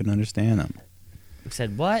 Because they couldn't understand them.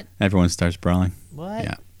 Said what? Everyone starts brawling. What?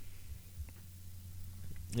 Yeah.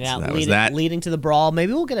 Yeah, So leading to the brawl.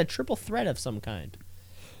 Maybe we'll get a triple threat of some kind.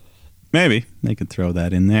 Maybe. They could throw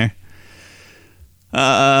that in there.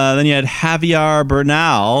 Then you had Javier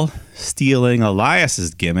Bernal stealing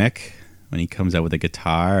Elias's gimmick when he comes out with a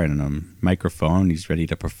guitar and a microphone. He's ready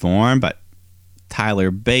to perform, but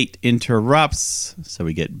Tyler Bate interrupts, so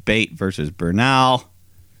we get Bate versus Bernal.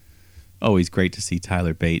 Always great to see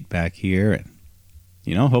Tyler Bate back here. And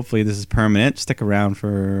hopefully this is permanent. Stick around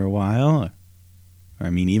for a while. Or,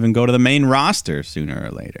 even go to the main roster sooner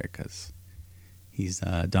or later because he's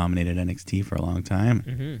dominated NXT for a long time.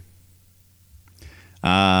 Mm-hmm.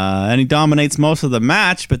 And he dominates most of the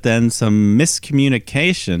match, but then some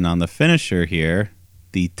miscommunication on the finisher here.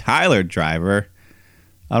 The Tyler driver,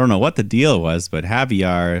 I don't know what the deal was, but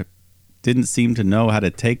Javier didn't seem to know how to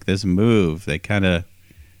take this move. They kind of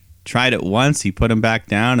tried it once, he put him back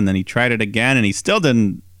down, and then he tried it again, and he still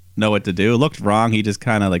didn't know what to do. Looked wrong. He just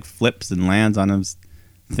kind of flips and lands on his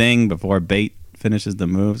thing before Bate finishes the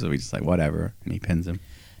move, so he's just whatever, and he pins him.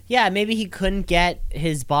 Yeah, maybe he couldn't get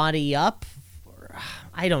his body up.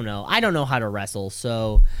 I don't know. I don't know how to wrestle,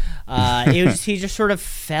 so he just sort of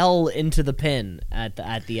fell into the pin at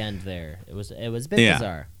the end there. It was a bit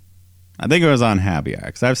bizarre. I think it was on Javier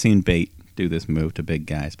because I've seen Bate do this move to big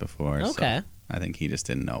guys before. Okay. So I think he just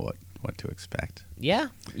didn't know what to expect. Yeah.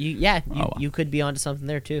 You could be onto something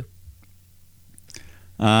there too.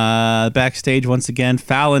 Backstage once again,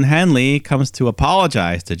 Fallon Henley comes to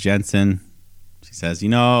apologize to Jensen. She says, I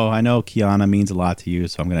know Kiana means a lot to you,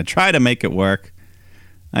 so I'm going to try to make it work.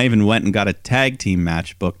 I even went and got a tag team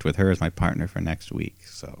match booked with her as my partner for next week.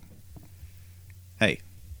 So, hey,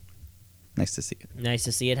 nice to see it. Nice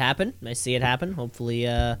to see it happen. Hopefully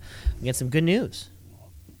we get some good news.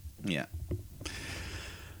 Yeah.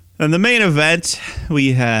 In the main event,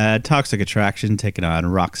 we had Toxic Attraction taking on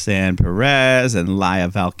Roxanne Perez and Laya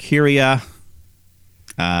Valkyria.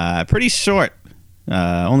 Pretty short.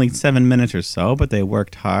 Only 7 minutes or so, but they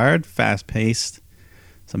worked hard, fast-paced.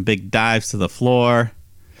 Some big dives to the floor.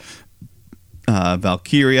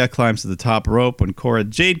 Valkyria climbs to the top rope when Cora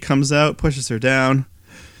Jade comes out, pushes her down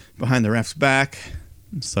behind the ref's back.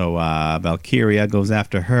 So Valkyria goes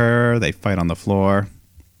after her. They fight on the floor.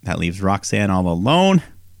 That leaves Roxanne all alone.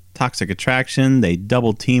 Toxic Attraction, they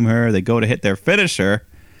double team her. They go to hit their finisher,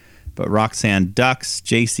 but Roxanne ducks.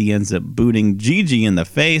 JC ends up booting Gigi in the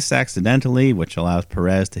face accidentally, which allows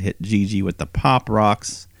Perez to hit Gigi with the pop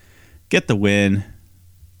rocks, get the win.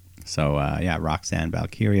 So, Roxanne and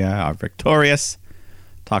Valkyria are victorious.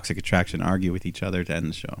 Toxic Attraction argue with each other to end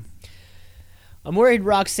the show. I'm worried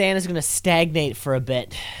Roxanne is going to stagnate for a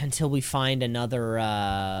bit until we find another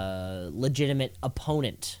legitimate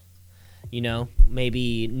opponent.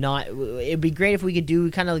 Maybe not. It'd be great if we could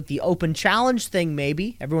do kind of the open challenge thing,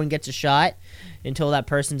 maybe. Everyone gets a shot until that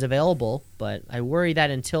person's available. But I worry that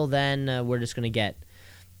until then, we're just going to get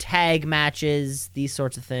tag matches, these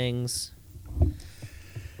sorts of things.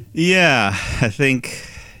 Yeah, I think,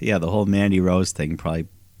 the whole Mandy Rose thing probably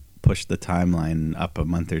pushed the timeline up a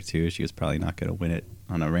month or two. She was probably not going to win it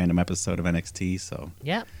on a random episode of NXT, so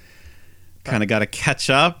yeah, kind of got to catch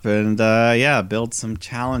up and, build some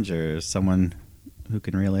challengers, someone who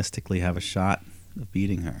can realistically have a shot of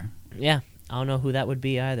beating her. Yeah, I don't know who that would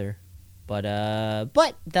be either, but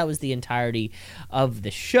that was the entirety of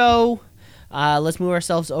the show. Let's move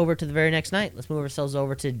ourselves over to the very next night. Let's move ourselves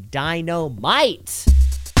over to Dynamite.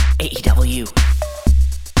 AEW,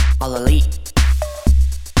 All Elite,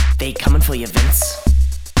 they coming for you, Vince.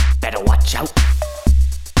 Better watch out.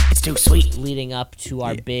 It's too sweet. Leading up to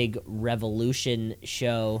our big Revolution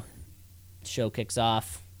show. Show kicks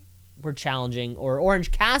off. We're challenging, or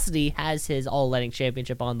Orange Cassidy has his All Atlantic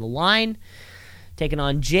Championship on the line, taking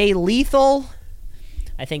on Jay Lethal.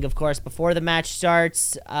 I think, of course, before the match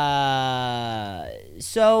starts,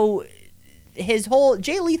 so his whole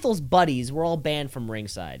Jay Lethal's buddies were all banned from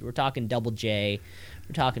ringside. We're talking Double J,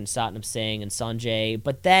 we're talking Satnam Singh and Sanjay,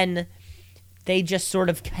 but then they just sort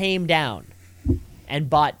of came down and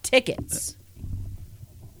bought tickets.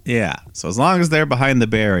 Yeah, so as long as they're behind the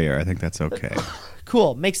barrier, I think that's okay.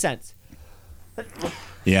 Cool, makes sense.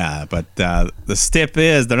 Yeah, but the stip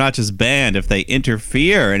is they're not just banned. If they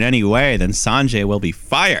interfere in any way, then Sanjay will be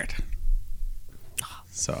fired.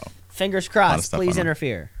 So fingers crossed, please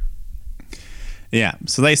interfere. Yeah,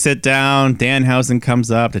 so they sit down. Danhausen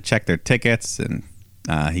comes up to check their tickets, and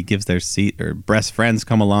he gives their seat. Their best friends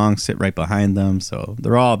come along, sit right behind them. So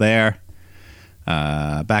they're all there.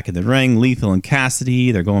 Back in the ring, Lethal and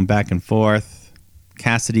Cassidy, they're going back and forth.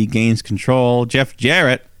 Cassidy gains control. Jeff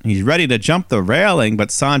Jarrett, he's ready to jump the railing, but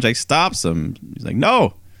Sanjay stops him. He's like,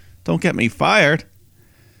 no, don't get me fired.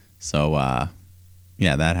 So,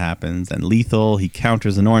 that happens. And Lethal, he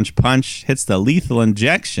counters an orange punch, hits the lethal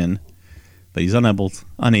injection, but he's unable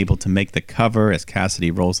to make the cover as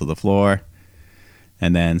Cassidy rolls to the floor.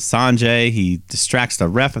 And then Sanjay, he distracts the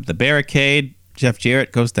ref at the barricade. Jeff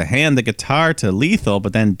Jarrett goes to hand the guitar to Lethal,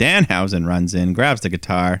 but then Danhausen runs in, grabs the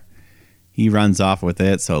guitar. He runs off with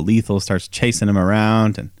it, so Lethal starts chasing him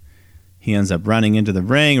around, and he ends up running into the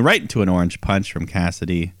ring, right into an orange punch from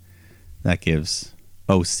Cassidy. That gives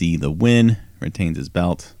OC the win, retains his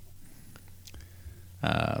belt.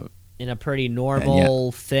 In a pretty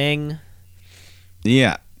normal thing.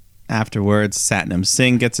 Yeah. Afterwards, Satnam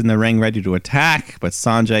Singh gets in the ring ready to attack, but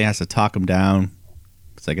Sanjay has to talk him down.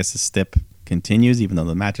 Because I guess the stip continues even though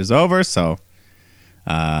the match is over. So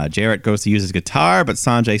Jarrett goes to use his guitar, but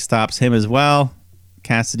Sanjay stops him as well.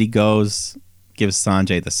 Cassidy gives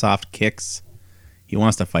Sanjay the soft kicks. He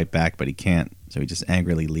wants to fight back, but he can't. So he just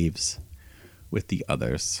angrily leaves with the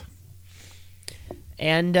others.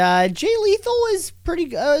 And Jay Lethal is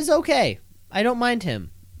is okay. I don't mind him.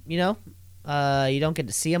 You know, you don't get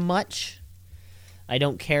to see him much. I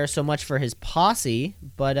don't care so much for his posse,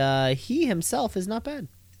 but he himself is not bad.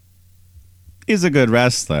 He's a good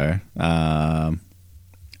wrestler.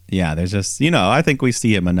 Yeah, there's just, I think we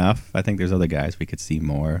see him enough. I think there's other guys we could see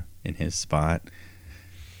more in his spot.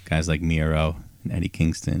 Guys like Miro and Eddie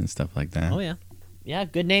Kingston and stuff like that. Oh, yeah. Yeah,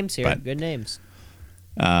 good names here. But, good names.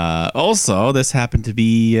 Also, this happened to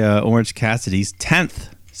be Orange Cassidy's 10th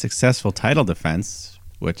successful title defense,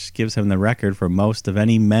 which gives him the record for most of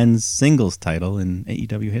any men's singles title in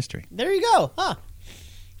AEW history. There you go. Huh.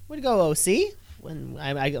 Way to go, OC.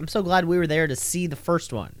 I'm so glad we were there to see the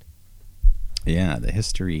first one. Yeah, the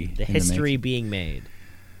history. The history being made.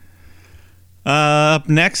 Up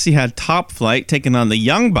next, you had Top Flight taking on the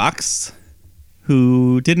Young Bucks,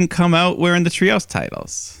 who didn't come out wearing the Trios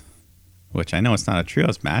titles. Which I know it's not a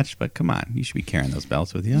Trios match, but come on, you should be carrying those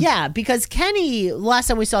belts with you. Yeah, because Kenny, last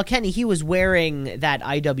time we saw Kenny, he was wearing that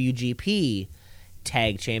IWGP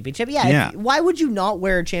Tag Championship. Yeah. Why would you not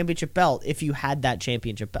wear a championship belt if you had that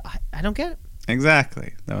championship belt? I don't get it.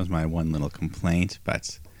 Exactly. That was my one little complaint,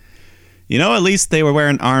 but... at least they were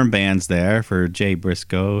wearing armbands there for Jay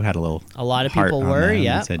Briscoe. Had a little. A lot of people were,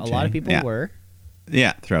 yeah. A lot of people yeah. were.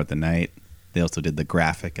 Yeah, throughout the night. They also did the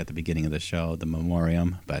graphic at the beginning of the show, the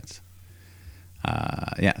memoriam. But,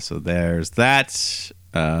 so there's that.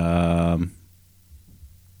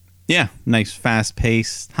 Nice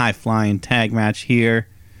fast-paced, high-flying tag match here.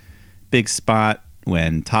 Big spot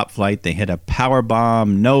when Top Flight, they hit a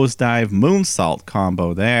powerbomb, nosedive, moonsault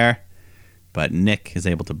combo there. But Nick is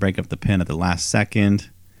able to break up the pin at the last second.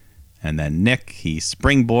 And then Nick, he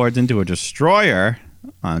springboards into a destroyer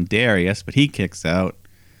on Darius, but he kicks out.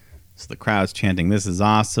 So the crowd's chanting, "This is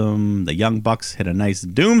awesome." The Young Bucks hit a nice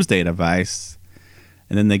doomsday device.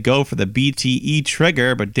 And then they go for the BTE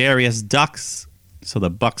trigger, but Darius ducks. So the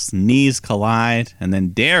Bucks' knees collide. And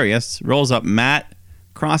then Darius rolls up Matt,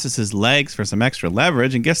 crosses his legs for some extra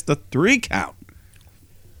leverage, and gets the 3 count.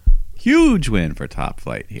 Huge win for Top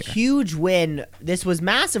Flight here. Huge win. This was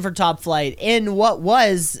massive for Top Flight in what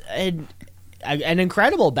was an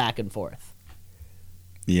incredible back and forth.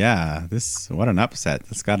 Yeah, what an upset.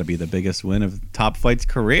 This got to be the biggest win of Top Flight's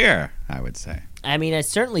career, I would say. I mean, it's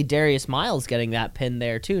certainly Darius Miles getting that pin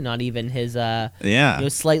there, too. Not even his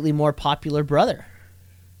slightly more popular brother.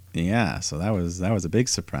 Yeah, so that was a big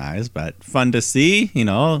surprise, but fun to see,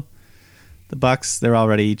 The Bucks, they're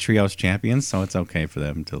already Trios champions, so it's okay for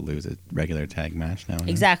them to lose a regular tag match now.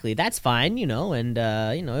 Exactly, that's fine, and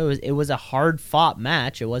it was a hard fought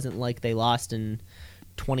match. It wasn't like they lost in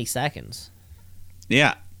 20 seconds.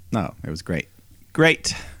 Yeah, no, it was great,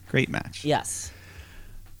 great match. Yes.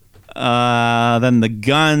 Then the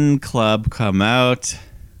Gun Club come out,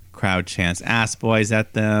 crowd chants "ass boys"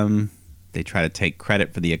 at them. They try to take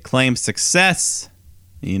credit for the Acclaim success,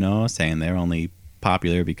 saying they're only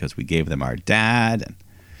popular because we gave them our dad, and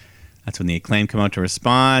that's when the Acclaim come out to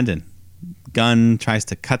respond, and Gunn tries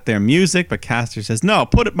to cut their music, but Caster says, "No,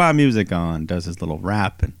 put my music on," does his little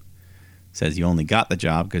rap, and says, "You only got the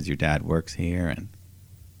job because your dad works here." And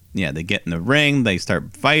they get in the ring, they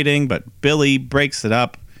start fighting, but Billy breaks it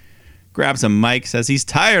up, grabs a mic, says he's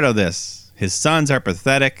tired of this. His sons are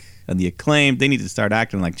pathetic, and the Acclaim, they need to start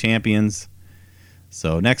acting like champions.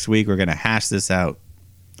 So next week we're going to hash this out.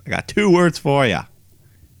 I got 2 words for you.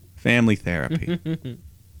 Family therapy.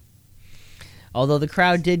 Although the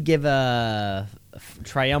crowd did give a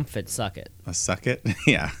triumphant suck it. A suck it?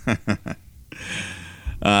 Yeah.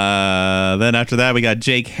 Then after that, we got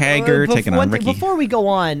Jake Hager taking on Ricky. Before we go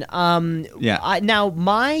on, now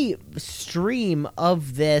my stream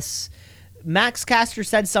of this, Max Caster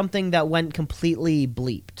said something that went completely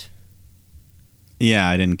bleeped. Yeah,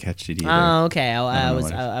 I didn't catch it either. Oh, okay.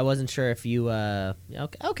 I wasn't sure if you.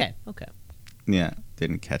 Okay. Yeah,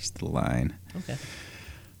 didn't catch the line.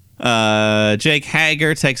 Okay. Jake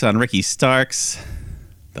Hager takes on Ricky Starks.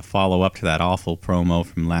 The follow-up to that awful promo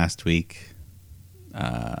from last week.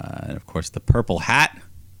 And of course, the purple hat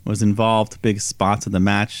was involved. Big spots of the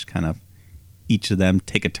match. Kind of each of them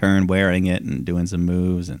take a turn wearing it and doing some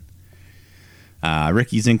moves. And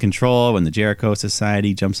Ricky's in control when the Jericho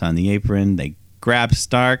Society jumps on the apron. They grab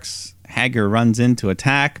Starks. Hager runs in to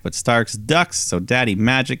attack, but Starks ducks, so Daddy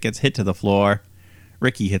Magic gets hit to the floor.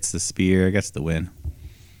 Ricky hits the spear, gets the win.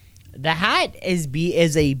 The Hat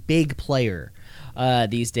is a big player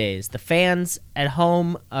these days. The fans at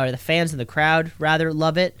home, or the fans in the crowd, rather,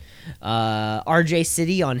 love it. RJ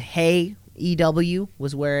City on Hey EW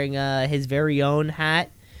was wearing his very own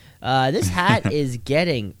hat. This hat is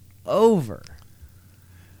getting over.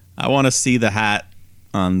 I want to see the hat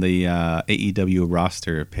on the AEW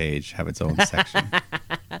roster page have its own section.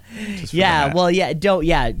 Yeah, well,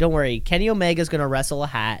 don't worry. Kenny Omega's gonna wrestle a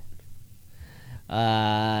hat.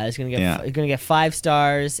 It's gonna get 5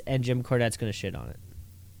 stars, and Jim Cornette's gonna shit on it.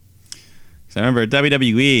 So I remember at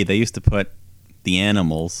WWE, they used to put the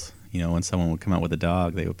animals. When someone would come out with a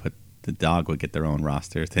dog, they would put the dog would get their own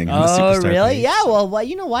roster thing on the Superstar really? page. Yeah. Well, why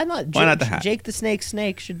not? Why not the hat? Jake the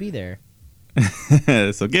Snake should be there.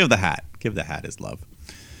 So give the hat his love.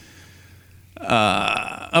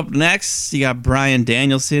 Up next, you got Bryan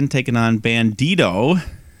Danielson taking on Bandido.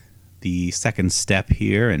 The second step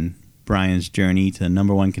here in Bryan's journey to the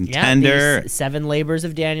number 1 contender. These 7 labors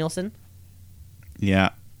of Danielson. Yeah.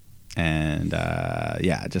 And,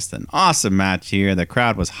 just an awesome match here. The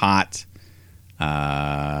crowd was hot.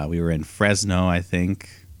 We were in Fresno, I think.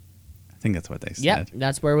 I think that's what they said. Yep,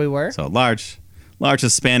 that's where we were. So large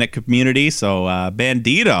Hispanic community. So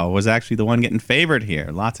Bandido was actually the one getting favored here.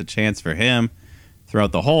 Lots of chance for him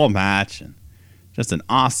throughout the whole match. And just an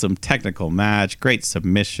awesome technical match. Great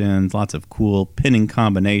submissions. Lots of cool pinning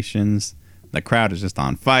combinations. The crowd is just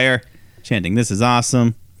on fire, chanting, "This is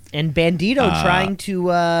awesome." And Bandido trying to,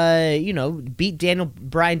 beat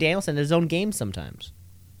Bryan Danielson in his own game sometimes.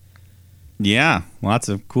 Yeah, lots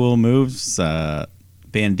of cool moves.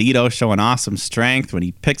 Bandido showing awesome strength when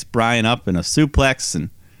he picks Bryan up in a suplex, and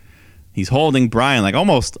he's holding Bryan like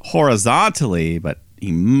almost horizontally, but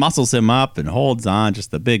he muscles him up and holds on.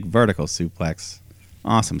 Just a big vertical suplex.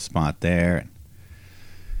 Awesome spot there.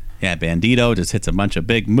 Yeah, Bandido just hits a bunch of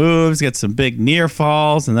big moves, gets some big near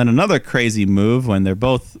falls, and then another crazy move when they're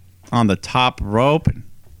both on the top rope. And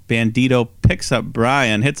Bandido picks up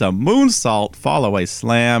Bryan, hits a moonsault fall-away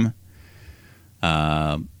slam.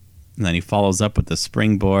 And then he follows up with the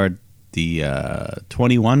springboard, the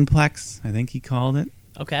 21 plex, I think he called it.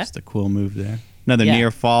 Okay. Just a cool move there. Another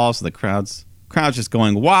near fall, so the crowd's just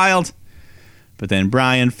going wild. But then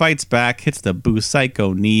Bryan fights back, hits the Boo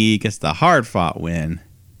Psycho knee, gets the hard-fought win.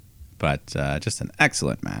 But just an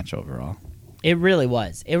excellent match overall. It really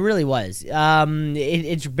was.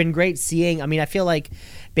 It's been great seeing. I mean, I feel like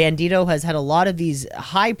Bandido has had a lot of these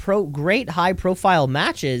great high-profile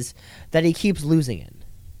matches that he keeps losing in.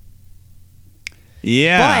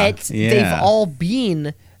 Yeah. But they've all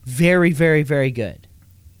been very, very, very good.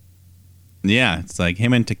 Yeah, it's like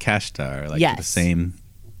him and Takeshita are like the same.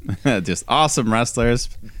 Just awesome wrestlers.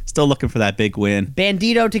 Still looking for that big win.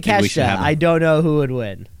 Bandido Takeshita. I don't know who would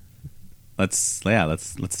win. Let's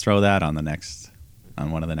throw that on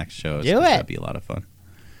one of the next shows. Do it. That'd be a lot of fun.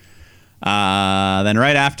 Then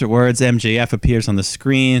right afterwards, MJF appears on the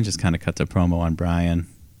screen, just kind of cuts a promo on Bryan.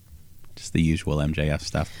 Just the usual MJF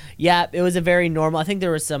stuff. Yeah, it was a very normal. I think there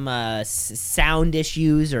were some sound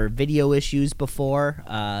issues or video issues before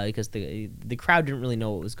because the crowd didn't really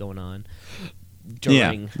know what was going on.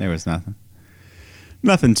 Yeah, there was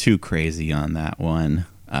nothing too crazy on that one.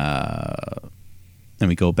 Then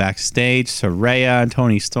we go backstage. Saraya and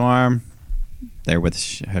Toni Storm, they're with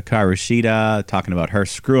Hikaru Shida, talking about her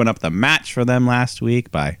screwing up the match for them last week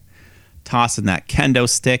by tossing that kendo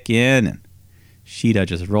stick in, and Shida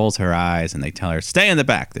just rolls her eyes, and they tell her, stay in the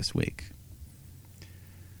back this week.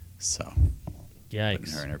 So, yikes.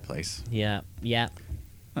 Putting her in her place. Yeah. We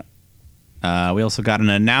also got an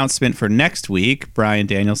announcement for next week. Bryan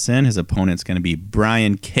Danielson, his opponent's going to be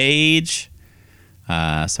Brian Cage.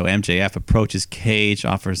 So MJF approaches Cage,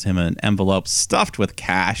 offers him an envelope stuffed with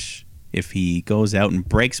cash if he goes out and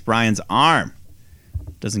breaks Bryan's arm.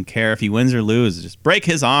 Doesn't care if he wins or loses. Just break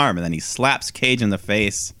his arm. And then he slaps Cage in the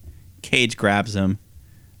face. Cage grabs him.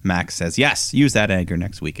 Max says, yes, use that anger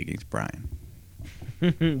next week against Bryan.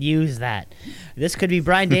 Use that. This could be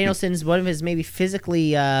Bryan Danielson's one of his maybe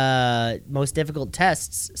physically most difficult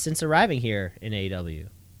tests since arriving here in AEW.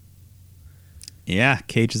 Yeah,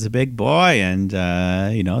 Cage is a big boy, and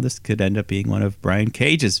this could end up being one of Brian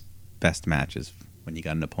Cage's best matches when you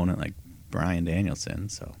got an opponent like Bryan Danielson.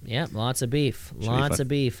 So yeah, lots of beef. Lots of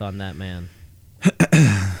beef on that man.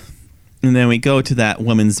 And then we go to that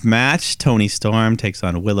women's match. Toni Storm takes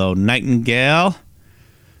on Willow Nightingale.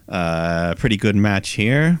 Pretty good match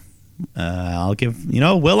here. I'll give,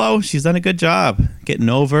 Willow, she's done a good job getting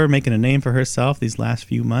over, making a name for herself these last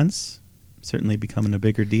few months. Certainly becoming a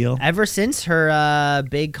bigger deal. Ever since her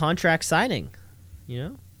big contract signing,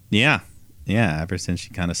 Yeah, ever since she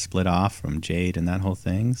kind of split off from Jade and that whole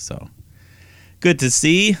thing. So good to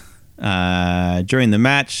see. During the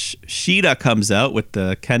match, Shida comes out with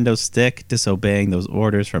the kendo stick, disobeying those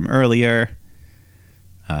orders from earlier.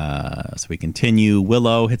 So we continue.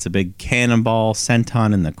 Willow hits a big cannonball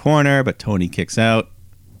senton in the corner, but Tony kicks out.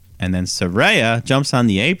 And then Saraya jumps on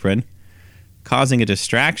the apron, causing a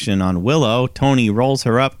distraction on Willow. Tony rolls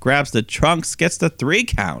her up, grabs the trunks, gets the 3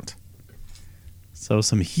 count. So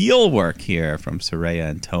some heel work here from Saraya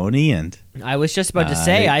and Tony. And I was just about to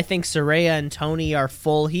say, I think Saraya and Tony are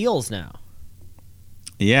full heels now.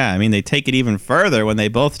 yeah, I mean, they take it even further when they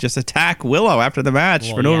both just attack Willow after the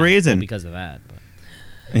match for no reason. Because of that. But.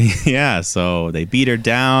 Yeah, so they beat her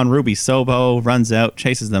down. Ruby Soho runs out,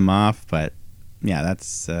 chases them off. But yeah, that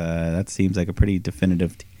seems like a pretty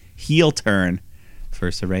definitive heel turn for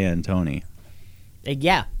Saraya and Tony.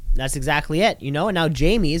 Yeah, that's exactly it. And now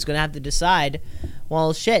Jamie is going to have to decide,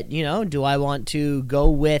 well, shit, do I want to go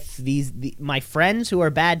with my friends who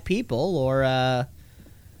are bad people or,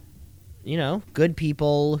 good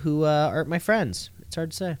people who aren't my friends? It's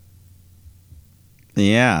hard to say.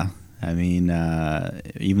 Yeah. I mean,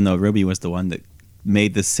 even though Ruby was the one that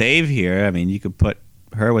made the save here, I mean, you could put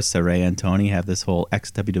her with Saraya and Tony, have this whole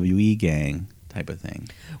ex-WWE gang type of thing.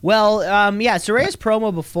 Well, yeah, Saraya's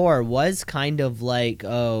promo before was kind of like, she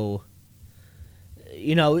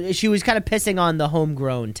was kind of pissing on the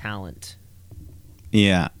homegrown talent.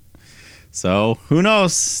 Yeah. So, who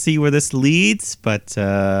knows? See where this leads, but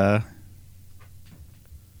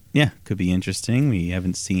yeah, could be interesting. We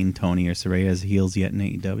haven't seen Tony or Saraya as heels yet in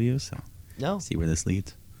AEW, so No. see where this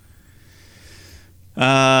leads.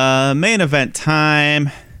 Main event time.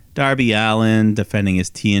 Darby Allin defending his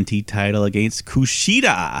TNT title against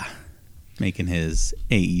Kushida, making his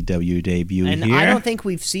AEW debut And here. I don't think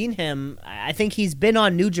we've seen him. I think he's been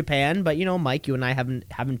on New Japan, but Mike, you and I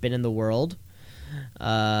haven't been in the world.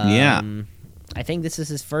 Yeah. I think this is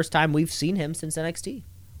his first time we've seen him since NXT.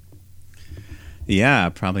 Yeah,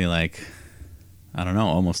 probably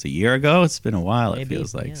almost a year ago. It's been a while, Maybe, it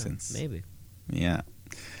feels like, yeah, since. Maybe. Yeah.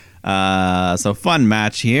 So fun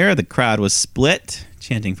match here. The crowd was split,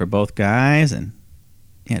 chanting for both guys, and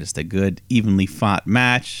yeah, just a good, evenly fought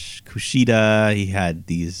match. Kushida, he had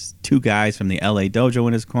these 2 guys from the LA Dojo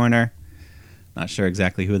in his corner. Not sure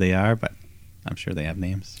exactly who they are, but I'm sure they have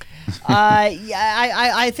names. Yeah,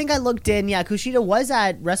 I think I looked in. Yeah, Kushida was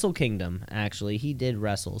at Wrestle Kingdom, actually. He did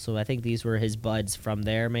wrestle, so I think these were his buds from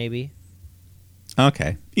there, maybe.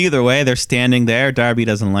 Okay. Either way, they're standing there. Darby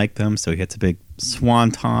doesn't like them, so he hits a big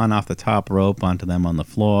swanton off the top rope onto them on the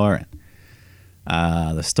floor.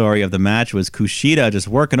 The story of the match was Kushida just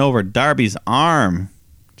working over Darby's arm,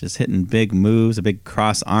 just hitting big moves, a big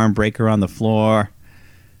cross arm breaker on the floor.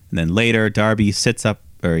 And then later, Darby sets a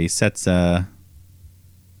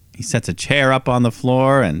chair up on the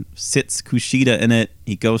floor and sits Kushida in it.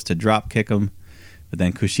 He goes to drop kick him, but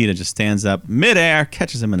then Kushida just stands up midair,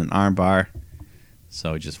 catches him in an armbar.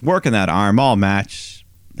 So just working that arm all match.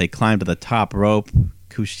 They climb to the top rope.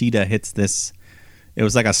 Kushida hits this. It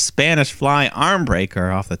was like a Spanish fly arm breaker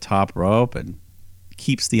off the top rope and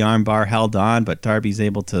keeps the armbar held on, but Darby's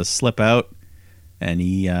able to slip out, and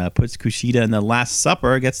he puts Kushida in the Last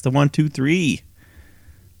Supper, gets the 1, 2, 3.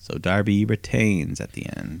 So Darby retains at the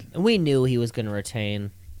end. We knew he was going to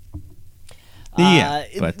retain. Yeah,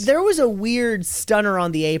 but there was a weird stunner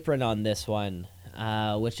on the apron on this one,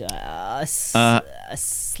 which a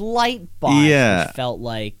slight botch, which felt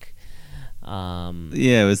like.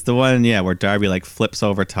 Yeah, it was the one where Darby flips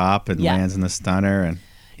over top and lands in the stunner, and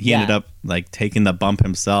he ended up taking the bump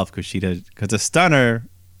himself because a stunner.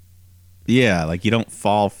 Yeah, you don't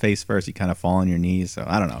fall face first; you kind of fall on your knees. So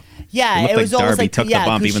I don't know. Yeah, it was almost took the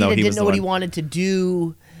bump, Kushida even though he didn't know what he one. wanted to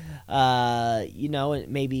do.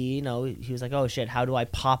 Maybe he was like, "Oh shit, how do I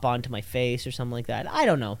pop onto my face or something like that?" I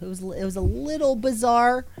don't know. It was a little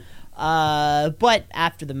bizarre. But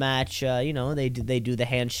after the match, they do the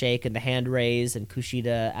handshake and the hand raise, and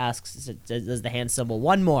Kushida asks, "Does the hand symbol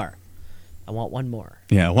one more? I want one more."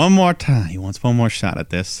 Yeah, one more time. He wants one more shot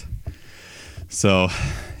at this. So,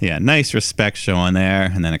 yeah, nice respect showing there.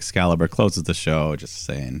 And then Excalibur closes the show just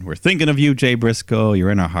saying, "We're thinking of you, Jay Briscoe. You're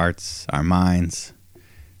in our hearts, our minds."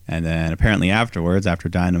 And then apparently afterwards, after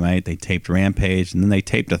Dynamite, they taped Rampage. And then they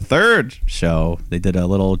taped a third show. They did a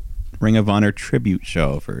little Ring of Honor tribute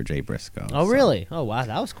show for Jay Briscoe. Oh, really? Oh, wow.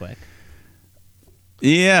 That was quick.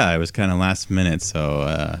 Yeah, it was kind of last minute.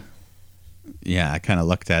 So, I kind of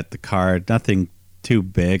looked at the card. Nothing too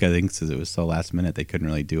big. I think since it was so last minute, they couldn't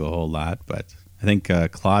really do a whole lot. But I think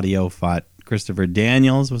Claudio fought Christopher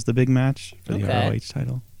Daniels was the big match for the ROH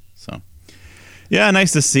title. So, yeah,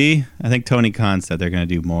 nice to see. I think Tony Khan said they're going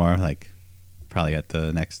to do more, like probably at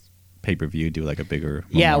the next pay-per-view, do like a bigger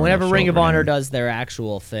whenever show Ring of for Honor him. does their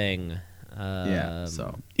actual thing.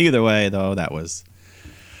 So either way, though, that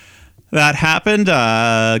happened.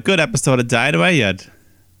 Good episode of Dynamite. You had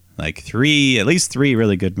like at least three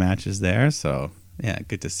really good matches there. So yeah,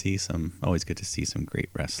 always good to see some great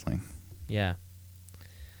wrestling. Yeah.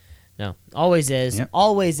 No, always is. Yep.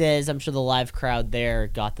 Always is. I'm sure the live crowd there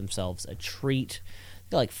got themselves a treat.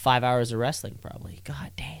 They're like 5 hours of wrestling, probably. God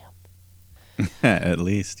damn. At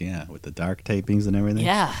least, yeah, with the dark tapings and everything.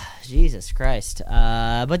 Yeah, Jesus Christ.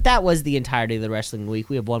 But that was the entirety of the wrestling week.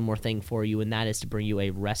 We have one more thing for you, and that is to bring you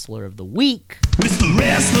a Wrestler of the Week. It's the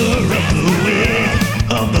wrestler of the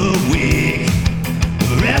week, of the week.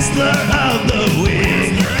 Wrestler of the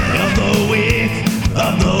week, of the week,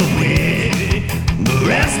 of the week. The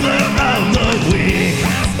wrestler of the week,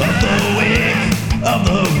 of the week, of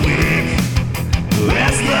the week. The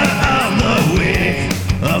wrestler of the week,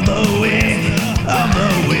 of the week, of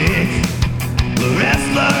the week. The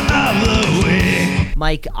wrestler of the week.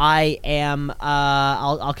 Mike, I am.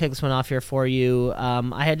 I'll kick this one off here for you.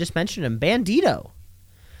 I had just mentioned him, Bandido.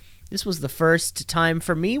 This was the first time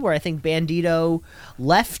for me where I think Bandido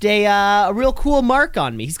left a real cool mark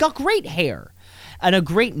on me. He's got great hair and a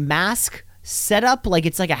great mask setup. Like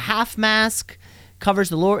it's like a half mask, covers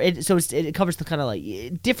the lower. It covers the kind of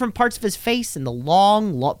like different parts of his face and the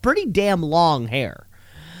long, pretty damn long hair.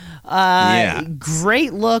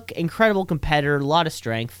 Great look, incredible competitor, a lot of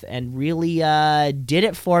strength, and really did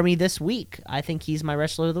it for me this week. I think he's my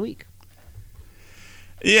Wrestler of the Week.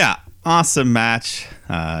 Yeah, awesome match.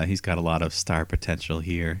 He's got a lot of star potential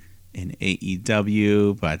here in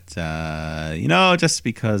AEW, but just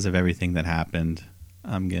because of everything that happened,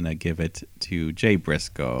 I'm gonna give it to Jay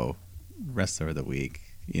Briscoe, Wrestler of the Week.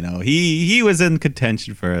 He was in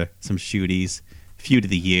contention for some shooties, feud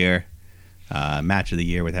of the year. Match of the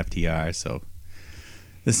year with FTR, so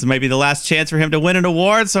this might be the last chance for him to win an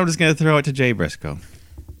award, so I'm just going to throw it to Jay Briscoe.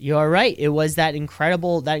 You're right. It was that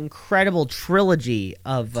incredible trilogy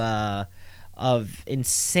of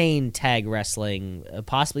insane tag wrestling,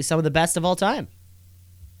 possibly some of the best of all time.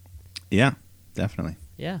 Yeah, definitely.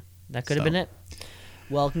 Yeah, that could have been it.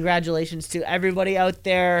 Well, congratulations to everybody out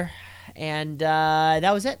there. And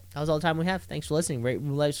that was it. That was all the time we have. Thanks for listening. Rate,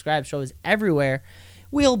 like, subscribe. Show us everywhere.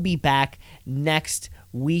 We'll be back next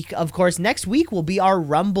week. Of course, next week will be our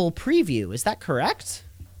Rumble preview. Is that correct?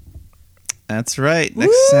 That's right.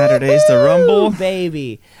 Next Saturday's the Rumble.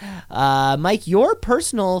 Baby. Mike, your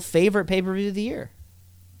personal favorite pay-per-view of the year?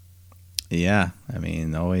 Yeah. I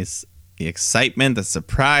mean, always the excitement, the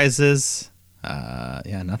surprises.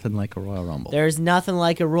 Nothing like a Royal Rumble. There's nothing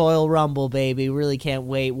like a Royal Rumble, baby. Really can't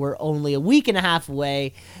wait. We're only a week and a half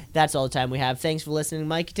away. That's all the time we have. Thanks for listening,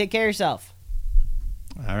 Mike. Take care of yourself.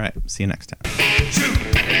 All right. See you next time.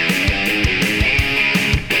 Shoot.